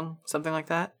 minutes long, something like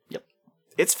that. Yep.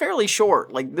 It's fairly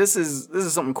short. This is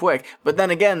something quick. But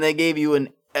then again, they gave you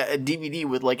a DVD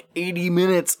with 80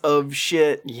 minutes of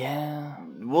shit. Yeah.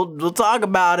 We'll talk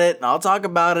about it. I'll talk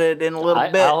about it in a little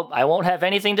bit. I won't have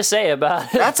anything to say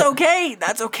about it. That's okay.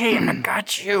 That's okay. I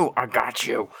got you.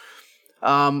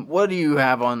 What do you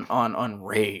have on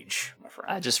Rage, my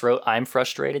friend? I just wrote, I'm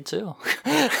frustrated too.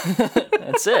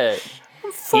 That's it.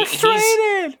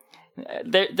 Frustrated.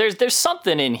 there's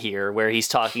something in here where he's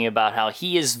talking about how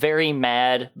he is very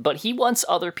mad, but he wants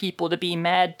other people to be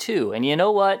mad too. And you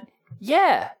know what?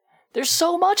 Yeah, there's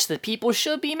so much that people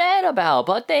should be mad about,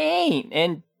 but they ain't.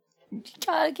 And you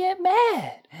gotta get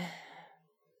mad.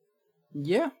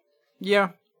 Yeah.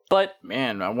 But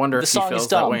Man, I wonder if he song is feels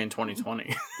that dumb. way in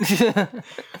 2020.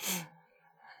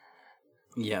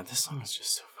 Yeah, this song is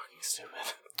just so fucking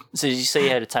stupid. So did you say you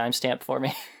had a timestamp for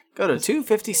me? Go to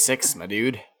 256, my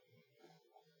dude.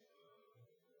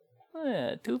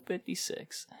 Yeah,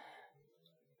 256.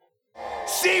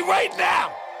 See right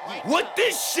now what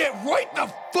this shit right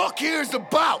the fuck here is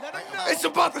about. It's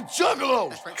about the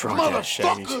Juggalos. Drunk-ass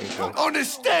Shaggy Motherfucker, Tupac.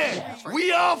 understand.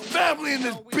 We all family in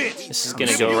this bitch. This is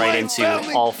gonna If go you right ain't into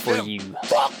family, All For then You.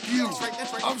 Fuck you.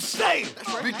 I'm saying,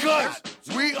 because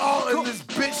we all in this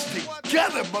bitch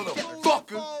together,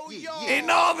 motherfucker.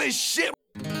 And all this shit.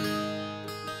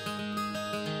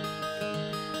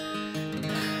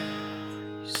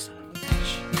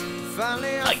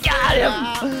 I got him!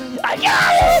 I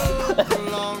got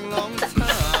him! Long, long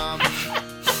time.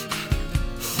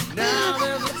 Now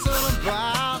there's a ton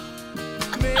about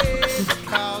me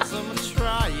because I'm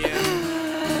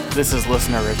trying. This is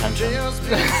listener retention. Just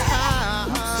because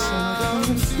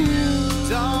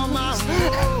all my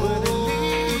road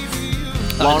leads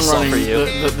you. Long song running. for you.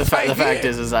 The fact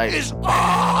is I. It's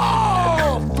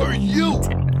all for you.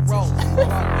 Roll for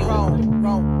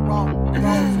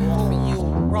you.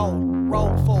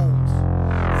 Roll fools.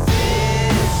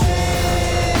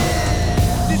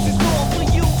 This is all for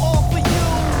you, all for you.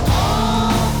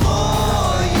 All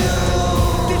for you.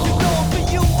 This is all for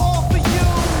you, all for you.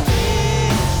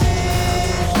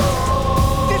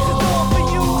 This is all for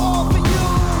you, all for you.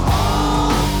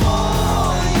 All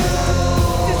for you.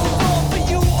 This is all for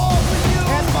you, all for you.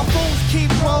 As my fools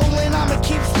keep rolling, I'ma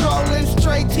keep strolling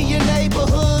straight to your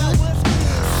neighborhood.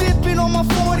 Sipping on my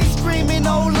 40, screaming,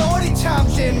 oh lordy,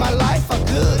 times in my life are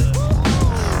good.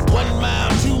 1 mile,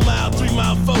 2 mile, 3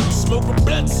 mile folks smoking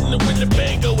blunts in the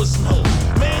Winnebago with some hoes.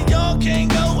 Man, y'all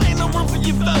can't go, ain't no room for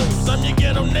your foes. I'm your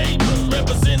ghetto neighbor,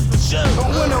 represent for show. But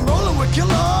when I'm rolling with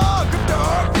Killer, good to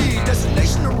RP.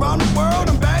 Destination around the world,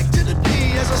 I'm back to the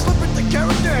D. As I slip with the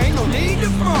character, ain't no need to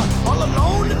front. All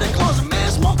alone in the closet, man,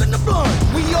 smoking the blunt.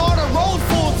 We are the road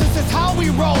fools, this is how we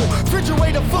roll.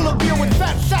 Refrigerator full of beer with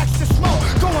fat sacks to smoke.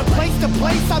 Going place to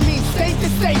place, I mean state to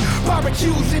state.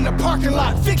 Barbecues in the parking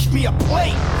lot, fix me a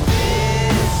plate.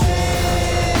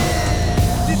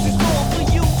 This is all for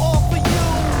you, all for you.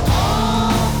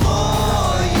 All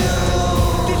for you.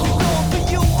 This is all for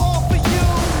you, all for you.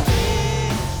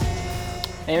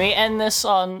 And we end this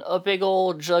on a big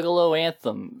old Juggalo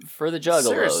anthem for the Juggalos.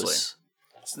 Seriously.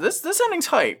 So this ending's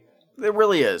hype. It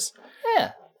really is.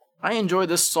 Yeah, I enjoyed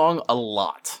this song a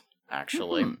lot,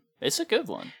 actually. it's a good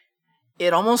one.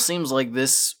 It almost seems like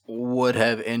this would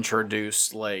have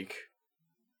introduced, like,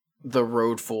 the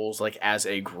Road Fools, like, as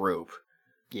a group.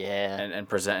 Yeah. And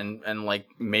present, and, like,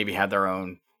 maybe had their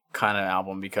own kind of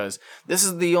album, because this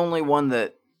is the only one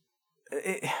that...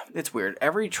 It's weird.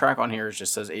 Every track on here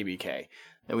just says ABK.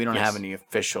 And we don't have any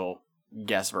official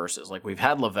guest verses. Like, we've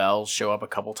had Lavelle show up a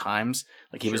couple times.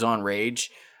 Like, he was on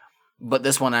Rage. But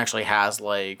this one actually has,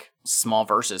 like, small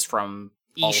verses from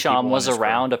all the people Esham in was this group.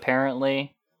 around,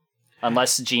 apparently.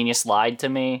 Unless Genius lied to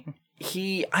me.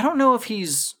 I don't know if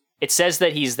he's... It says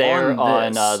that he's there On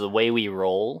on this. The Way We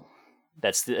Roll.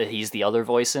 He's the other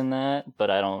voice in that, but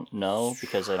I don't know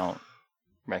because I don't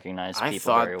recognize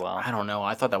people very well. I don't know.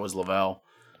 I thought that was Lavelle.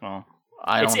 Oh.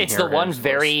 I don't It's hear the one his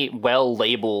very well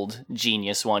labeled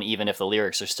Genius one, even if the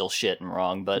lyrics are still shit and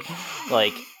wrong. But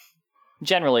like,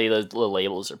 generally the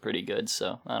labels are pretty good.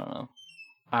 So I don't know.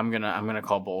 I'm gonna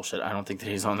call bullshit. I don't think that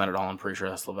he's on that at all. I'm pretty sure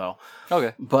that's Lavelle.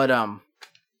 Okay. But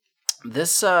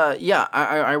this I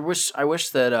wish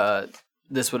that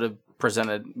this would have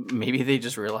presented. Maybe they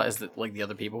just realized that like the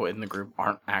other people in the group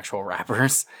aren't actual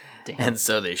rappers, Damn. and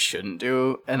so they shouldn't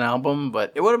do an album.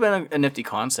 But it would have been a nifty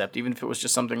concept, even if it was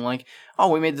just something like, oh,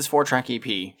 we made this 4-track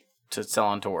EP to sell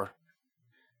on tour.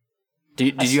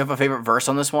 Did you have a favorite verse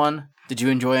on this one? Did you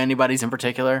enjoy anybody's in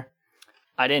particular?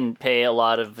 I didn't pay a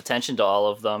lot of attention to all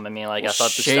of them. I mean, like, Well, I thought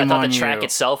shame the on track you.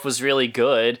 itself was really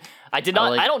good. I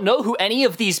don't know who any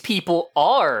of these people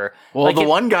are. Well, Like, the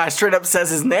one guy straight up says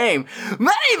his name.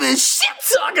 My name is Shit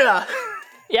Talker.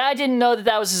 Yeah, I didn't know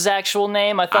that was his actual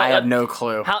name. I thought I have no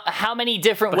clue. How many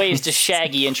different ways does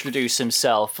Shaggy introduce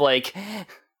himself? Like,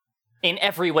 in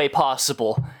every way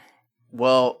possible.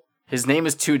 Well, his name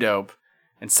is Too Dope,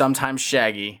 and sometimes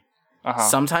Shaggy,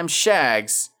 sometimes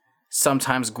Shags,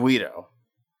 sometimes Guido.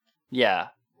 Yeah.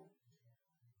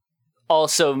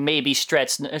 Also, maybe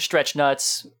Stretch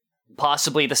Nuts,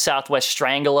 possibly the Southwest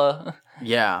Strangler.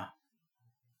 Yeah.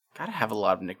 Gotta have a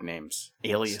lot of nicknames.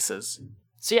 Aliases.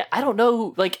 So yeah, I don't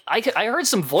know. Like, I heard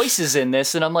some voices in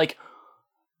this, and I'm like,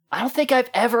 I don't think I've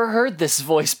ever heard this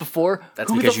voice before. That's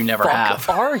Who because the you never fuck have.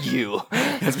 Are you?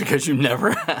 That's because you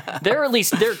never have. There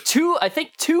are two. I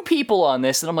think 2 people on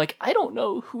this, and I'm like, I don't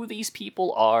know who these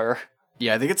people are.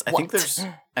 Yeah, I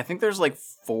think there's like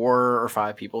 4 or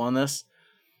 5 people on this.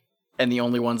 And the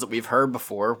only ones that we've heard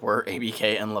before were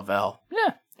ABK and Lavelle.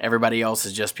 Yeah. Everybody else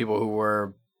is just people who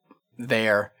were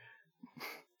there.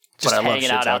 Just But I love hanging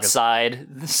Shit out Talk. outside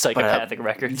Psychopathic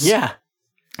Records. Yeah.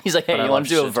 He's like, hey, But I you want love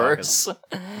to do a Shit Talk verse?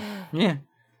 Yeah.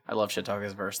 I love Shit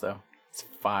Talk's verse though. It's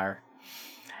fire.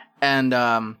 And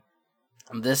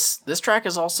this track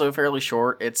is also fairly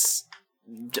short. It's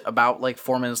about like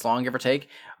 4 minutes long, give or take.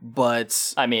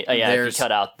 But I mean, yeah, if you there's-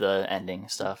 cut out the ending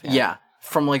stuff. Yeah.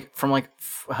 From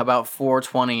about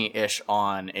 4:20-ish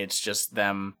on, it's just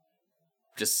them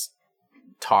just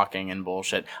talking and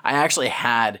bullshit. I actually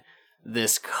had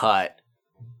this cut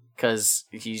because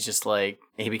he's just like,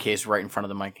 ABK's right in front of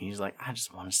the mic and he's like, I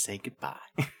just want to say goodbye.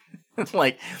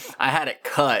 Like, I had it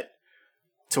cut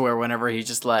to where whenever he's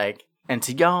just like, and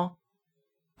to y'all,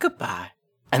 goodbye.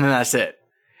 And then that's it.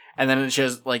 And then it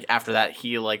shows, like, after that,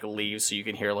 he, like, leaves so you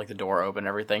can hear, like, the door open and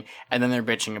everything. And then they're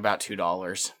bitching about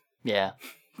 $2 Yeah.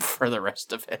 for the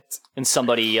rest of it. And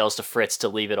somebody yells to Fritz to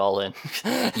leave it all in.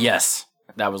 Yes,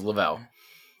 that was Lavelle.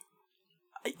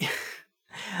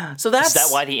 So that's... Is that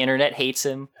why the internet hates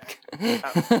him?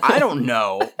 I don't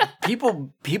know.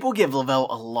 People give Lavelle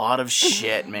a lot of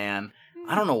shit, man.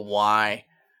 I don't know why.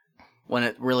 When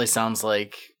it really sounds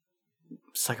like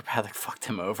Psychopathic fucked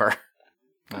him over.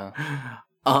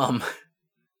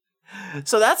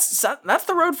 So that's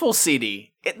the Roadful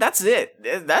CD. That's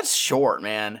it. That's short,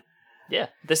 man. Yeah.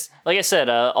 This, like I said,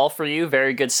 All For You,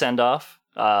 very good send-off.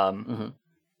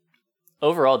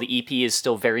 Overall, the EP is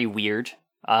still very weird.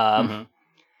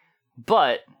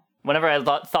 But whenever I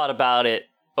thought about it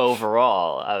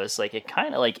overall, I was like, it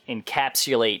kind of like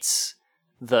encapsulates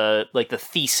the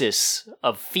thesis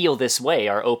of Feel This Way,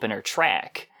 our opener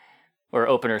track or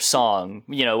opener song,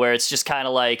 you know, where it's just kind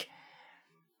of like,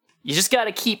 you just got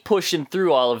to keep pushing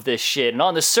through all of this shit. And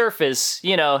on the surface,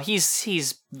 you know,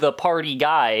 he's the party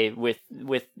guy with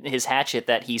his hatchet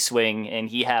that he swing and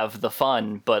he have the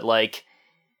fun, but like,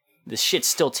 the shit's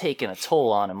still taking a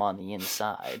toll on him on the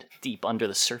inside, deep under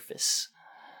the surface.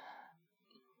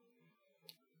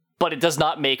 But it does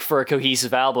not make for a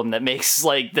cohesive album that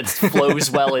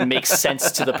flows well and makes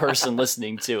sense to the person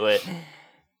listening to it.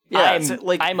 Yeah,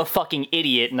 I'm a fucking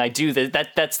idiot, and I do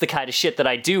that's the kind of shit that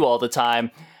I do all the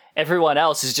time. Everyone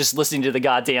else is just listening to the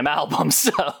goddamn album,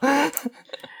 so...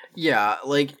 Yeah,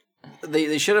 like,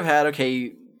 they should have had,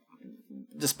 okay,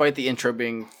 despite the intro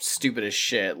being stupid as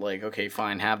shit, like, okay,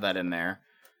 fine, have that in there.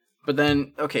 But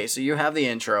then, okay, so you have the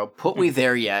intro, put We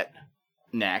There Yet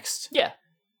next. Yeah.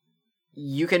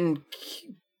 You can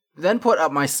then put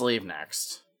Up My Sleeve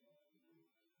next.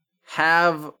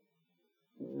 Have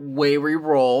Way We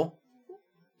Roll,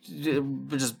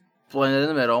 just blend it in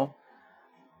the middle.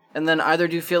 And then either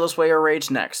do Feel This Way or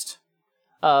Rage next.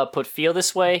 Put Feel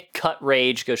This Way, cut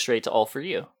Rage, go straight to All For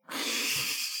You.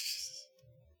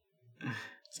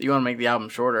 So you want to make the album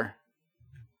shorter.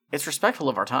 It's respectful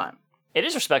of our time. It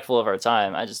is respectful of our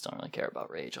time, I just don't really care about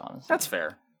Rage, honestly. That's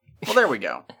fair. Well, there we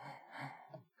go.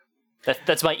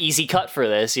 That's my easy cut for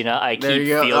this, you know? I There keep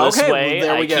you go. Feel This Okay, Way, well,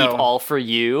 there I we keep go. All For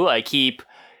You, I keep...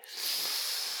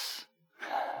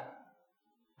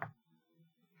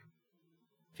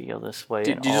 Feel This Way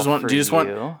Do and you just All want? For Do you just You.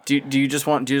 want? Do you just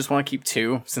want? Do you just want to keep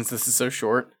 2 since this is so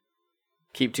short?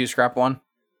 Keep 2, scrap 1.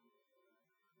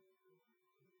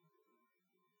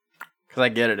 Because I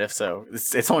get it. If so,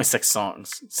 it's only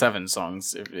 7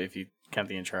 songs if you count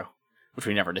the intro, which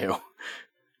we never do.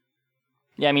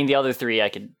 Yeah, I mean, the other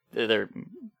 3, they're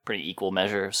pretty equal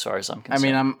measure as far as I'm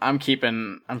concerned. I mean, I'm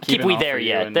keeping. Keep We All There For You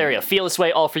Yet. and- There you go. Feel This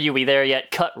Way, All For You, We There Yet.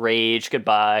 Cut Rage,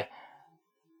 goodbye.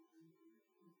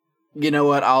 You know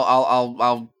what?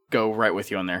 I'll go right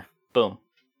with you on there. Boom.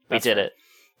 We That's did fair. it.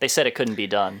 They said it couldn't be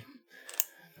done.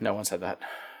 No one said that.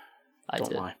 I Don't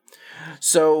did. lie.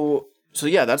 So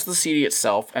yeah, that's the CD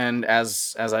itself, and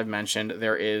as I've mentioned,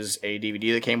 there is a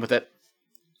DVD that came with it.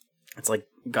 It's like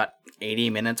got 80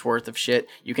 minutes worth of shit.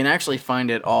 You can actually find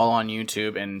it all on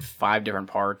YouTube in 5 different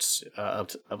parts,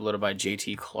 uploaded by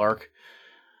JT Clark.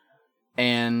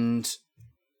 And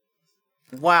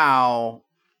wow,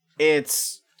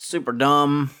 it's super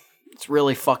dumb. It's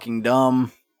really fucking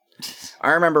dumb. I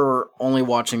remember only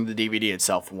watching the DVD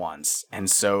itself once, and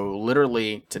so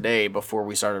literally today, before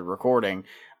we started recording,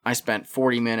 I spent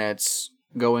 40 minutes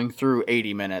going through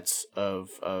 80 minutes of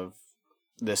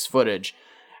this footage.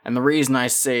 And the reason I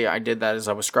say I did that is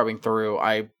I was scrubbing through,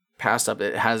 I passed up,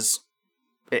 it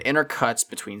intercuts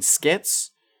between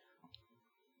skits,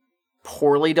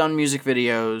 poorly done music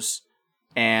videos,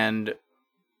 and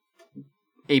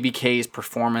ABK's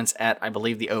performance at, I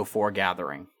believe, the 04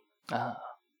 gathering.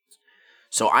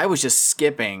 So I was just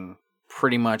skipping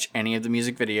pretty much any of the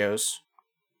music videos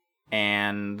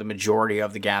and the majority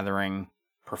of the gathering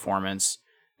performance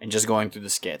and just going through the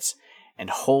skits. And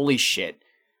holy shit.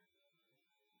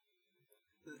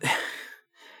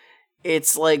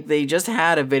 It's like they just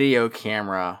had a video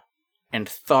camera and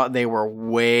thought they were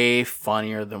way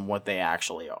funnier than what they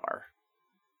actually are.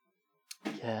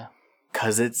 Yeah.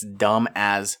 'Cause it's dumb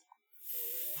as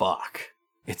fuck.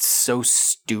 It's so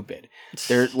stupid.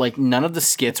 They're like, none of the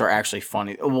skits are actually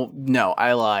funny. Well, no,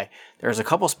 I lie. There's a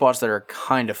couple spots that are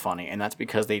kind of funny, and that's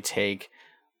because they take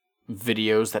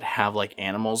videos that have like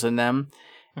animals in them,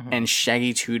 and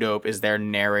Shaggy 2 Dope is there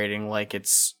narrating like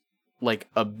it's like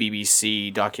a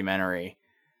BBC documentary.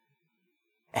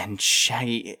 And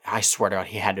Shaggy, I swear to God,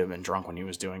 he had to have been drunk when he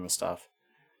was doing this stuff.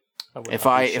 If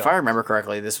I remember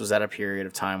correctly, this was at a period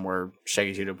of time where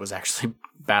Shaggy 2 Dope was actually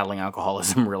battling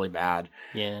alcoholism really bad.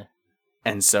 Yeah.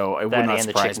 And so it would not and the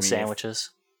surprise chicken me sandwiches.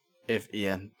 if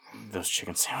those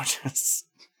chicken sandwiches.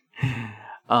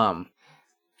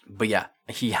 But yeah,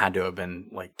 he had to have been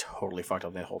like totally fucked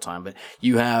up the whole time. But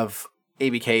you have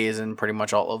ABK is in pretty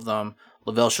much all of them.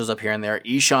 Lavelle shows up here and there.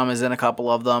 Isham is in a couple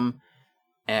of them.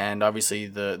 And obviously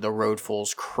the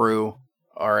Roadfuls crew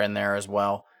are in there as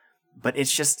well. But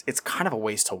it's kind of a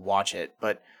waste to watch it.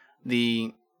 But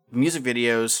the music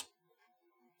videos,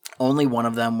 only one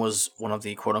of them was one of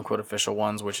the quote-unquote official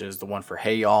ones, which is the one for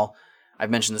Hey Y'all. I've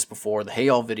mentioned this before. The Hey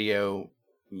Y'all video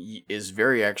is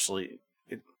very actually...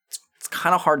 It's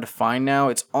kind of hard to find now.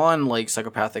 It's on like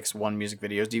Psychopathic's One Music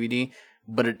Videos DVD,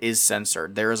 but it is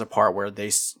censored. There is a part where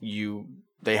they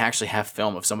actually have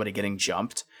film of somebody getting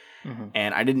jumped.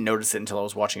 And I didn't notice it until I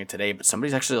was watching it today, but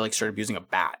somebody's actually like started using a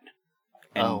bat.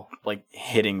 And like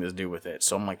hitting this dude with it.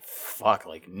 So I'm like, fuck,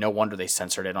 like no wonder they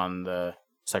censored it on the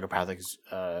Psychopathic's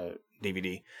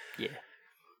DVD. Yeah.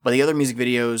 But the other music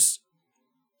videos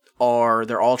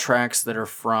they're all tracks that are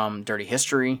from Dirty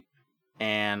History.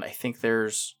 And I think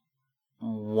there's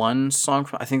one song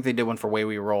I think they did one for Way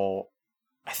We Roll.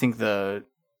 I don't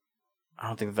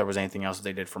think there was anything else that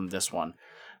they did from this one.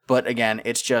 But again,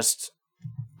 it's just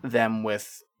them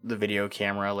with the video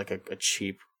camera, like a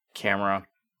cheap camera,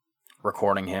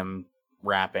 recording him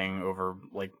rapping over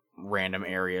like random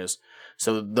areas.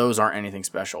 So those aren't anything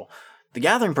special. The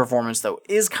Gathering performance though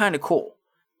is kind of cool.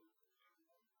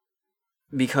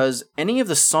 Because any of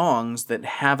the songs that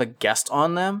have a guest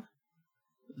on them,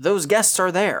 those guests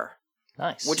are there.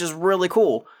 Nice. Which is really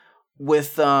cool.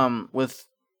 With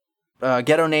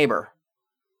Ghetto Neighbor,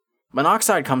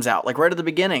 Monoxide comes out like right at the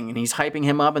beginning and he's hyping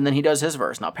him up and then he does his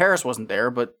verse. Now Paris wasn't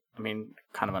there, but I mean,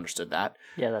 kind of understood that.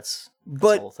 Yeah, that's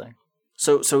the whole thing.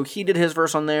 So he did his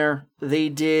verse on there. They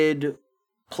did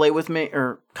Play With Me,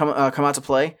 or Come Out to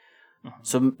Play.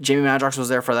 So Jamie Madrox was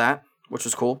there for that, which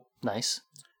was cool. Nice.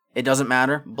 It doesn't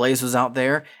matter. Blaze was out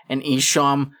there, and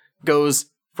Isham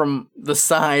goes from the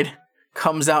side,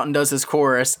 comes out and does his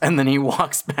chorus, and then he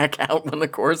walks back out when the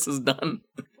chorus is done.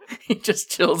 He just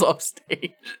chills off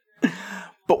stage.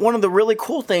 But one of the really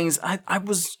cool things, I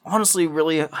was honestly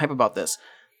really hype about this.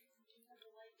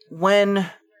 When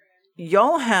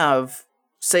y'all have,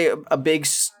 say, a big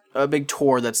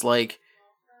tour that's like,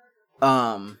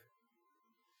 when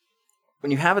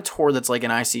you have a tour that's like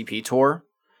an ICP tour,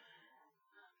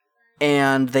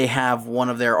 and they have one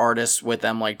of their artists with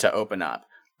them like to open up,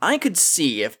 I could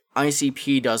see if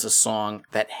ICP does a song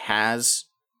that has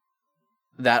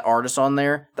that artist on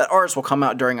there, that artist will come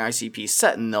out during ICP's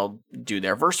set and they'll do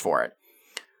their verse for it.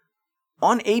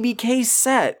 On ABK's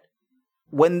set,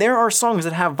 when there are songs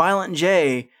that have Violent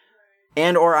J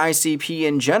and or ICP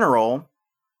in general,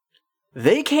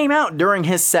 they came out during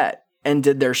his set and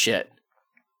did their shit.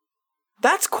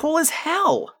 That's cool as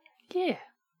hell. Yeah.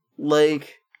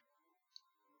 Like,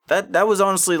 that was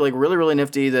honestly like really, really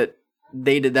nifty that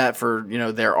they did that for, you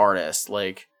know, their artist.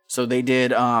 Like, so they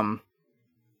did, what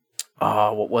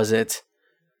was it?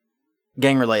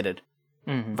 Gang Related.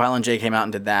 Mm-hmm. Violent J came out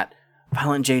and did that.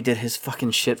 Violent J did his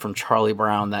fucking shit from Charlie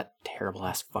Brown, that terrible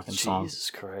ass fucking song. Jesus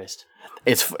Christ.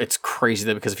 It's crazy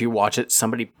though, because if you watch it,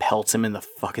 somebody pelts him in the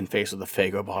fucking face with a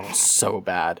Faygo bottle so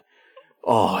bad.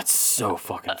 Oh, it's so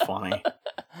fucking funny.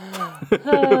 It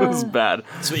was bad.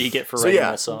 That's what you get for writing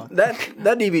that song. That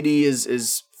DVD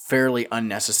is fairly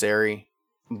unnecessary,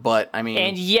 but I mean,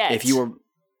 And yet, if you were,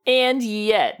 and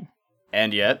yet,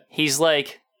 and yet, he's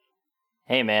like,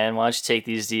 hey man, why don't you take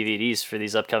these DVDs for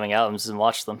these upcoming albums and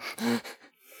watch them?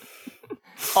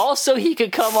 Also, he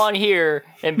could come on here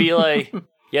and be like,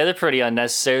 yeah, they're pretty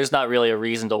unnecessary. There's not really a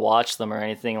reason to watch them or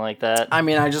anything like that. I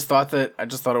mean, I just thought it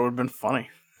would have been funny.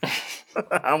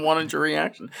 I wanted your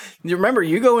reaction. You remember,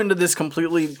 you go into this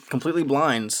completely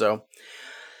blind, so.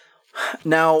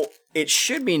 Now, it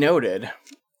should be noted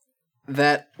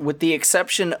that with the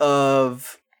exception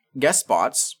of guest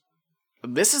spots,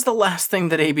 this is the last thing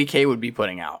that ABK would be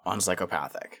putting out on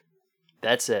Psychopathic.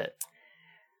 That's it.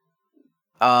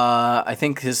 I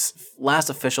think his last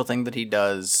official thing that he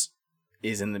does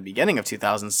is in the beginning of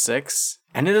 2006,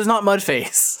 and it is not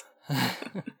Mudface.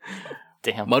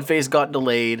 Damn. Mudface got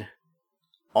delayed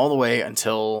all the way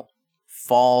until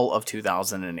fall of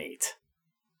 2008.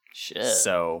 Shit.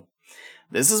 So,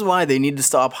 this is why they need to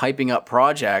stop hyping up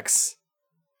projects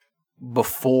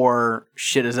before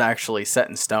shit is actually set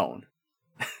in stone.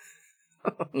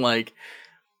 Like,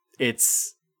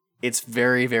 it's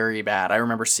very, very bad. I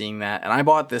remember seeing that, and I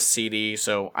bought this CD,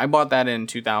 so I bought that in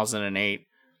 2008,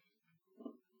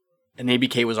 and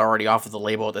ABK was already off of the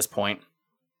label at this point,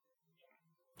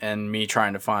 and me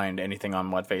trying to find anything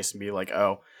on Mudface and be like,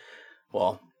 oh,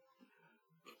 well,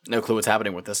 no clue what's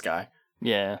happening with this guy.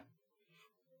 Yeah.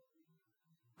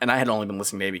 And I had only been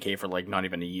listening to ABK for like not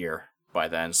even a year by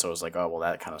then, so it was like, oh, well,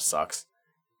 that kind of sucks.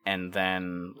 And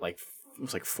then like it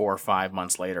was like 4 or 5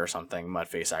 months later or something,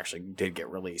 Mudface actually did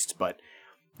get released. But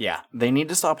yeah, they need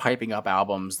to stop hyping up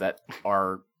albums that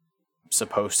are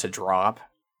supposed to drop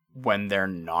when they're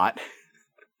not.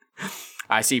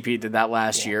 ICP did that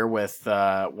last year with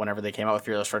whenever they came out with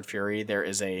Fearless Fred Fury. There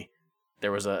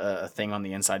was a thing on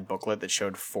the inside booklet that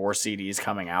showed 4 CDs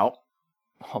coming out.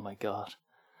 Oh my god.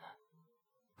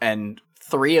 And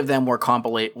 3 of them were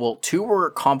 2 were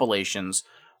compilations.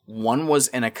 One was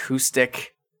an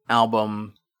acoustic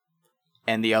album,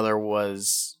 and the other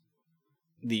was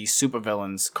the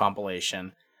Supervillains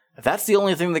compilation. That's the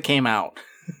only thing that came out.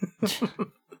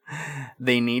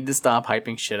 They need to stop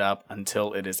hyping shit up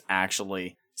until it is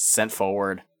actually sent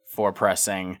forward for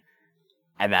pressing,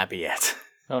 and that be it.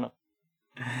 Oh no.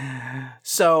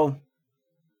 So,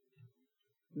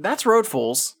 that's Road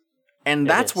Fools, and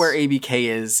that's where ABK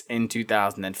is in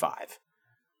 2005.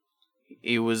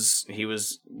 He was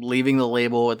leaving the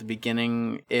label at the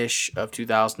beginning-ish of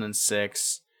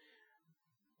 2006.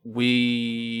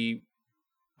 We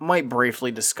might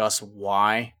briefly discuss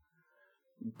why,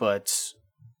 but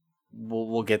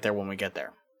we'll get there when we get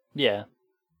there. Yeah.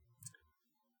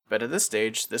 But at this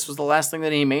stage, this was the last thing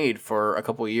that he made for a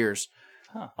couple of years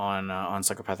on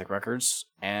Psychopathic Records,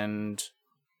 and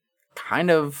kind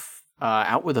of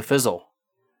out with a fizzle.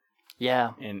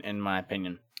 Yeah. In my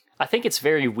opinion. I think it's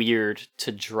very weird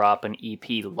to drop an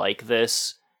EP like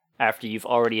this after you've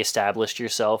already established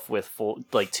yourself with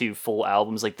 2 full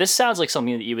albums. Like, this sounds like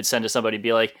something that you would send to somebody and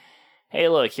be like, hey,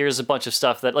 look, here's a bunch of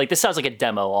stuff that, like, this sounds like a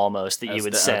demo almost that you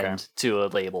would send to a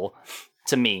label,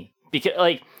 to me. Because,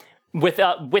 like,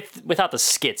 without the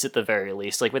skits at the very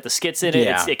least. Like, with the skits in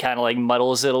it, it kind of, like,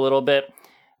 muddles it a little bit.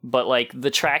 But, like,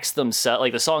 the tracks themselves,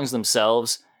 like, the songs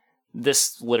themselves,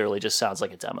 this literally just sounds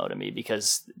like a demo to me,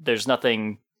 because there's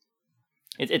nothing...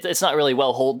 It's not really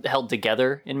well held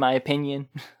together, in my opinion.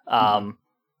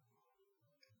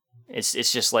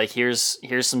 It's just like, here's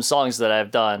some songs that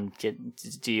I've done.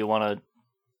 Do you want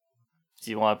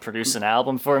to produce an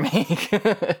album for me?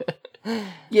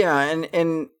 Yeah,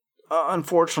 and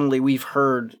unfortunately, we've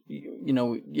heard,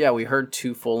 we heard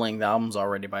 2 full-length albums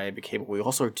already by ABK, but we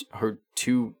also heard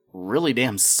 2 really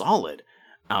damn solid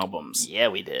albums. Yeah,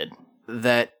 we did.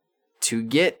 That to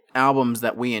get albums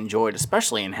that we enjoyed,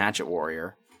 especially in Hatchet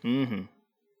Warrior,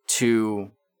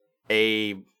 to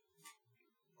a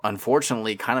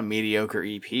unfortunately kind of mediocre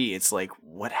EP, it's like,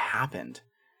 what happened?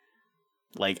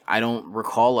 Like, I don't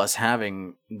recall us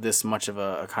having this much of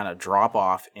a kind of drop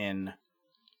off in,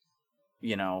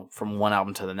 from one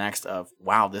album to the next of,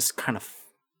 wow, this kind of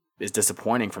is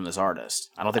disappointing from this artist.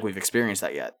 I don't think we've experienced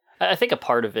that yet. I think a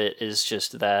part of it is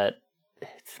just that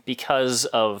because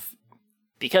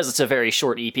it's a very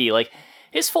short EP, like,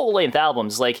 his full-length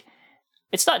albums, like,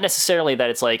 it's not necessarily that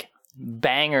it's, like,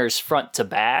 bangers front to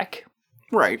back.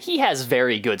 Right. He has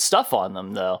very good stuff on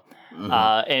them, though.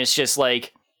 And it's just,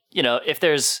 like, if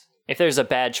there's a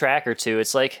bad track or 2,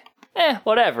 it's like,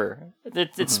 whatever.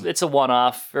 It's a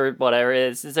one-off or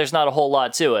whatever. There's not a whole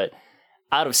lot to it.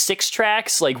 Out of 6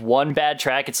 tracks, like, 1 bad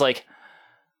track, it's like,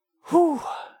 whew.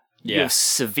 Yeah. You have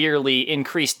severely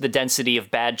increased the density of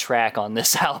bad track on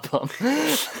this album.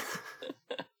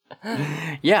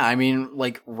 Yeah, I mean,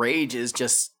 like, Rage is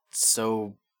just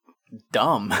so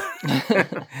dumb.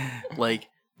 Like,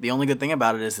 The only good thing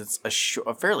about it is it's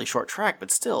a fairly short track,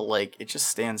 but still, like, it just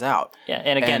stands out. Yeah,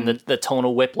 and again, the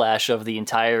tonal whiplash of the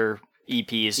entire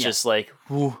EP is just like,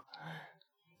 whew,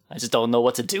 I just don't know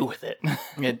what to do with it.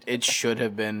 It should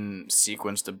have been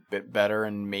sequenced a bit better,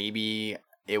 and maybe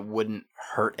it wouldn't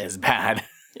hurt as bad.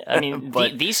 I mean,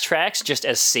 But- these tracks, just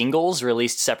as singles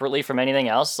released separately from anything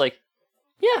else, like,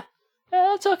 yeah,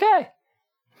 it's okay.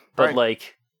 But, Right.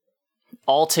 like,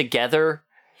 all together,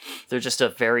 they're just a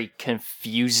very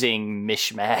confusing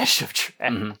mishmash of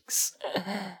tracks.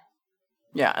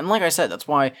 Yeah, and like I said, that's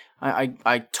why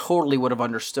I totally would have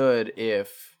understood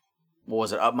if, what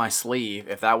was it, Up My Sleeve,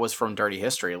 if that was from Dirty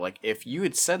History. Like, if you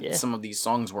had said Yeah. some of these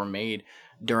songs were made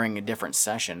during a different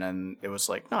session, and it was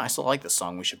like, no, I still like this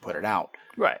song, we should put it out.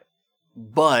 Right.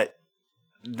 But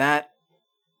that,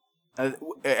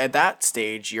 at that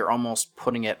stage, you're almost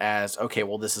putting it as, okay,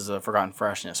 well, this is a Forgotten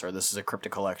Freshness, or this is a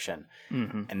Cryptic Collection.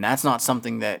 Mm-hmm. And that's not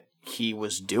something that he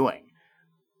was doing.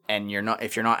 And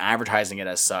if you're not advertising it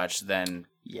as such, then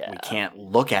Yeah. we can't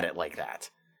look at it like that.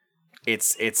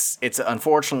 It's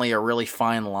unfortunately a really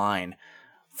fine line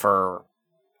for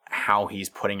how he's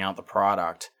putting out the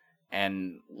product.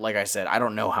 And like I said, I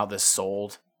don't know how this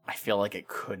sold. I feel like it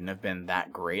couldn't have been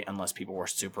that great unless people were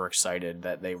super excited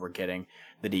that they were getting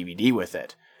the DVD with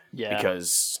it. Yeah.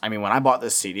 Because, I mean, when I bought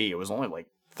this CD, it was only like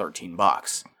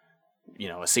 $13. You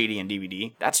know, a CD and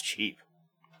DVD, that's cheap.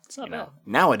 It's not You know, bad.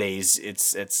 nowadays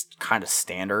it's kind of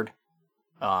standard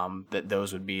that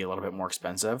those would be a little bit more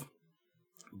expensive.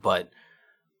 But,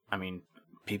 I mean,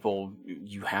 people,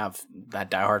 you have that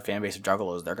diehard fan base of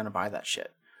Juggalos, they're going to buy that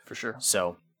shit. For sure.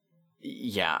 So,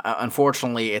 yeah,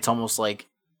 unfortunately, it's almost like,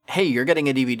 hey, you're getting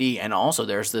a DVD, and also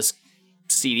there's this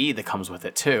CD that comes with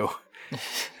it, too.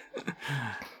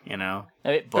 You know? I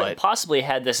mean, But- possibly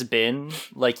had this been,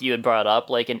 like you had brought up,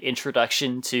 like an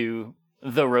introduction to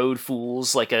the Road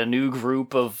Fools, like a new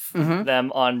group of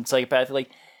them on Psychopathy, like,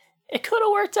 it could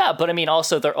have worked out. But I mean,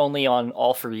 also, they're only on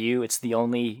All For You. It's the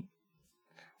only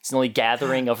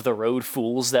gathering of the Road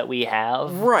Fools that we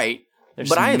have. Right. They're but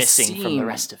just I have missing from the seen-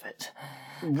 rest of it.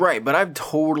 Right, but I've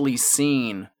totally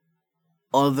seen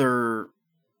other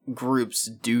groups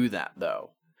do that,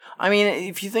 though. I mean,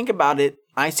 if you think about it,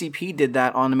 ICP did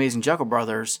that on Amazing Juggle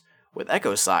Brothers with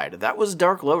Echo Side. That was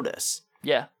Dark Lotus.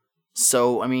 Yeah.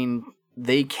 So, I mean,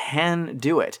 they can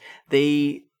do it.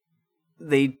 They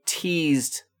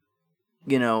teased,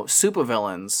 you know,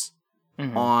 supervillains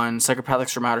on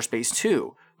Psychopathics from Outer Space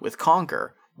 2 with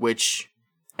Conquer, which,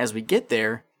 as we get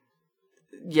there,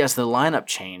 yes, the lineup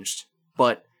changed,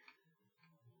 but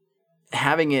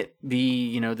having it be,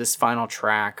 you know, this final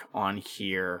track on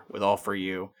here with All For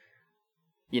You,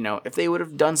 you know, if they would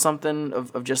have done something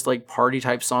of just like party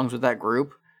type songs with that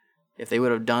group, if they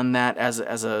would have done that as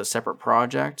a separate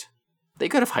project, they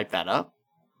could have hyped that up.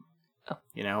 Oh.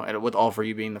 You know, and with All For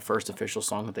You being the first official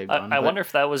song that they've done. I but- wonder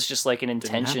if that was just like an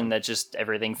intention happen. that just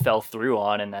everything fell through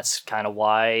on, and that's kind of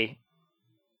why,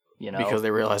 you know, because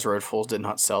they realized Road Fools did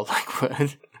not sell like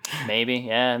good. maybe,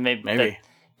 yeah, Maybe.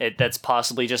 That's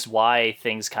possibly just why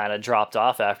things kind of dropped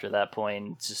off after that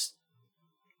point. It's just,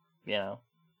 you know,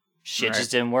 shit Right.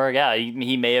 just didn't work out.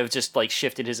 He may have just like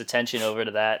shifted his attention over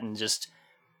to that, and just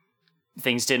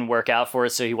things didn't work out for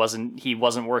it. So he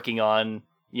wasn't working on,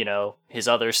 you know, his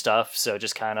other stuff. So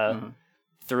just kind of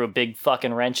threw a big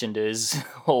fucking wrench into his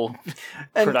whole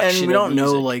production. And we of don't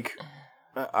know, music.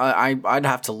 like, I'd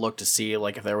have to look to see,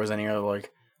 like, if there was any other,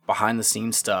 like,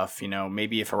 behind-the-scenes stuff, you know,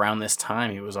 maybe if around this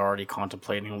time he was already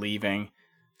contemplating leaving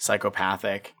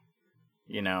Psychopathic,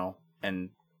 you know, and...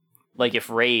 Like if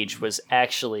Rage was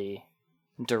actually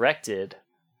directed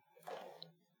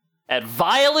at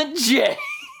Violent J.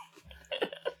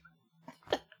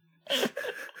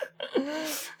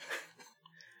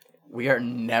 We are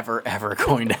never, ever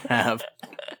going to have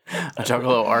a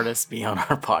Juggalo artist be on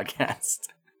our podcast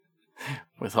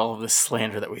with all of this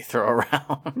slander that we throw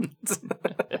around.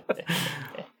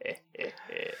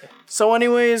 So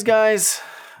anyways, guys,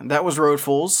 that was Road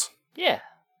Fools. Yeah. You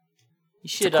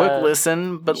It's should a quick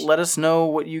listen, but let us know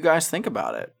what you guys think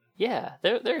about it. Yeah,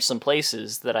 there are some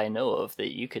places that I know of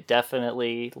that you could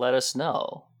definitely let us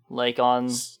know. Like on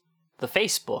the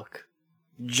Facebook,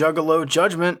 Juggalo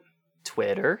Judgment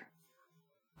Twitter,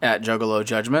 at Juggalo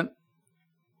Judgment.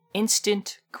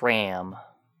 Instagram.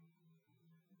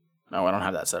 No, I don't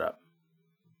have that set up.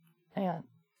 Hang on.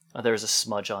 Oh, there's a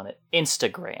smudge on it.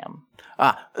 Instagram.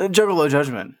 Juggalo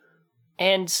Judgment.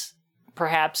 And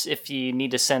perhaps if you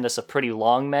need to send us a pretty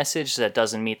long message that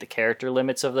doesn't meet the character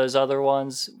limits of those other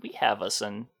ones, we have us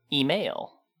an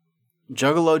email.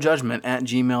 JuggaloJudgment at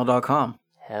gmail.com.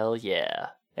 Hell yeah.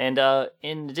 And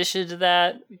in addition to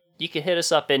that, you can hit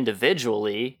us up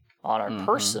individually on our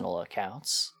personal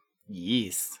accounts.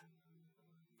 Yes.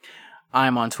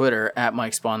 I'm on Twitter at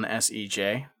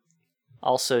MikeSpawnSEJ.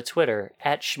 Also Twitter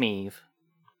at Shmeev.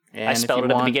 And I if spelled you it at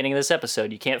the want- beginning of this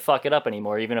episode. You can't fuck it up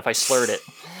anymore, even if I slurred it.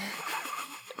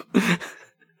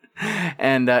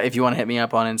 And if you want to hit me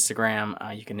up on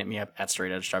Instagram, you can hit me up at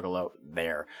Straight Edge Struggle out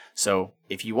there. So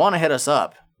if you want to hit us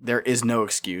up, there is no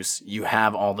excuse. You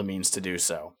have all the means to do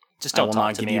so. Just don't will talk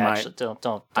not to give me. you my- Actually,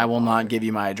 don't. I will not give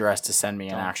you my address to send me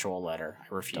an actual letter. I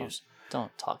refuse.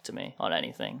 Don't talk to me on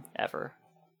anything ever.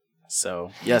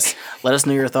 So, yes, let us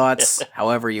know your thoughts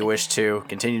however you wish to.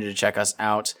 Continue to check us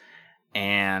out.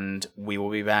 And we will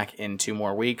be back in 2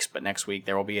 more weeks. But next week,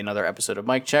 there will be another episode of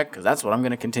Mic Check, because that's what I'm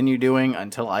going to continue doing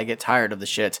until I get tired of the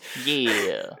shit.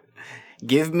 Yeah.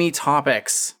 Give me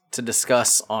topics to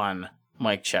discuss on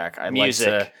Mic Check. I'd Music.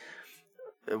 like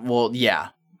to... Well, yeah.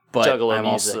 But Juggalo I'm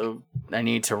music. also... I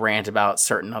need to rant about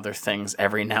certain other things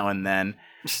every now and then.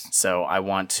 So I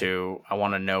want to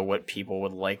know what people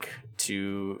would like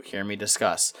to hear me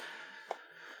discuss.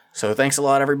 So thanks a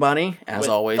lot, everybody, as With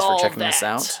always, for all checking us that,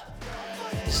 out.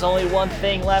 There's only one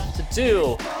thing left to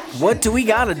do. What do we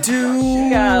gotta do,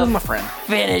 gotta my friend?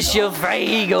 Finish your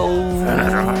Fago.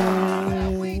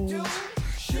 We do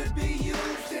should be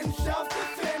used in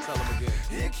self-defense.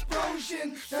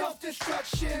 Explosion,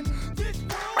 self-destruction. This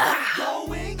world is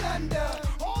going under.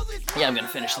 All this Yeah, I'm gonna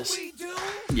finish this. we do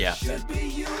Yeah. should be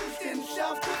used in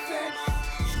self-defense.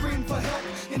 Scream for help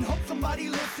and hope somebody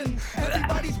listen.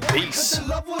 Everybody's worried 'cause their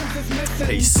loved ones is missing.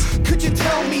 Peace. Could you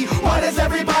tell me why does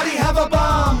everybody have a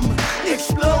bomb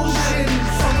explosion?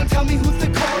 Someone tell me who's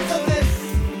the cause of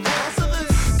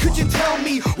this. Could you tell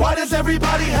me why does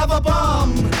everybody have a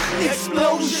bomb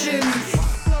explosion?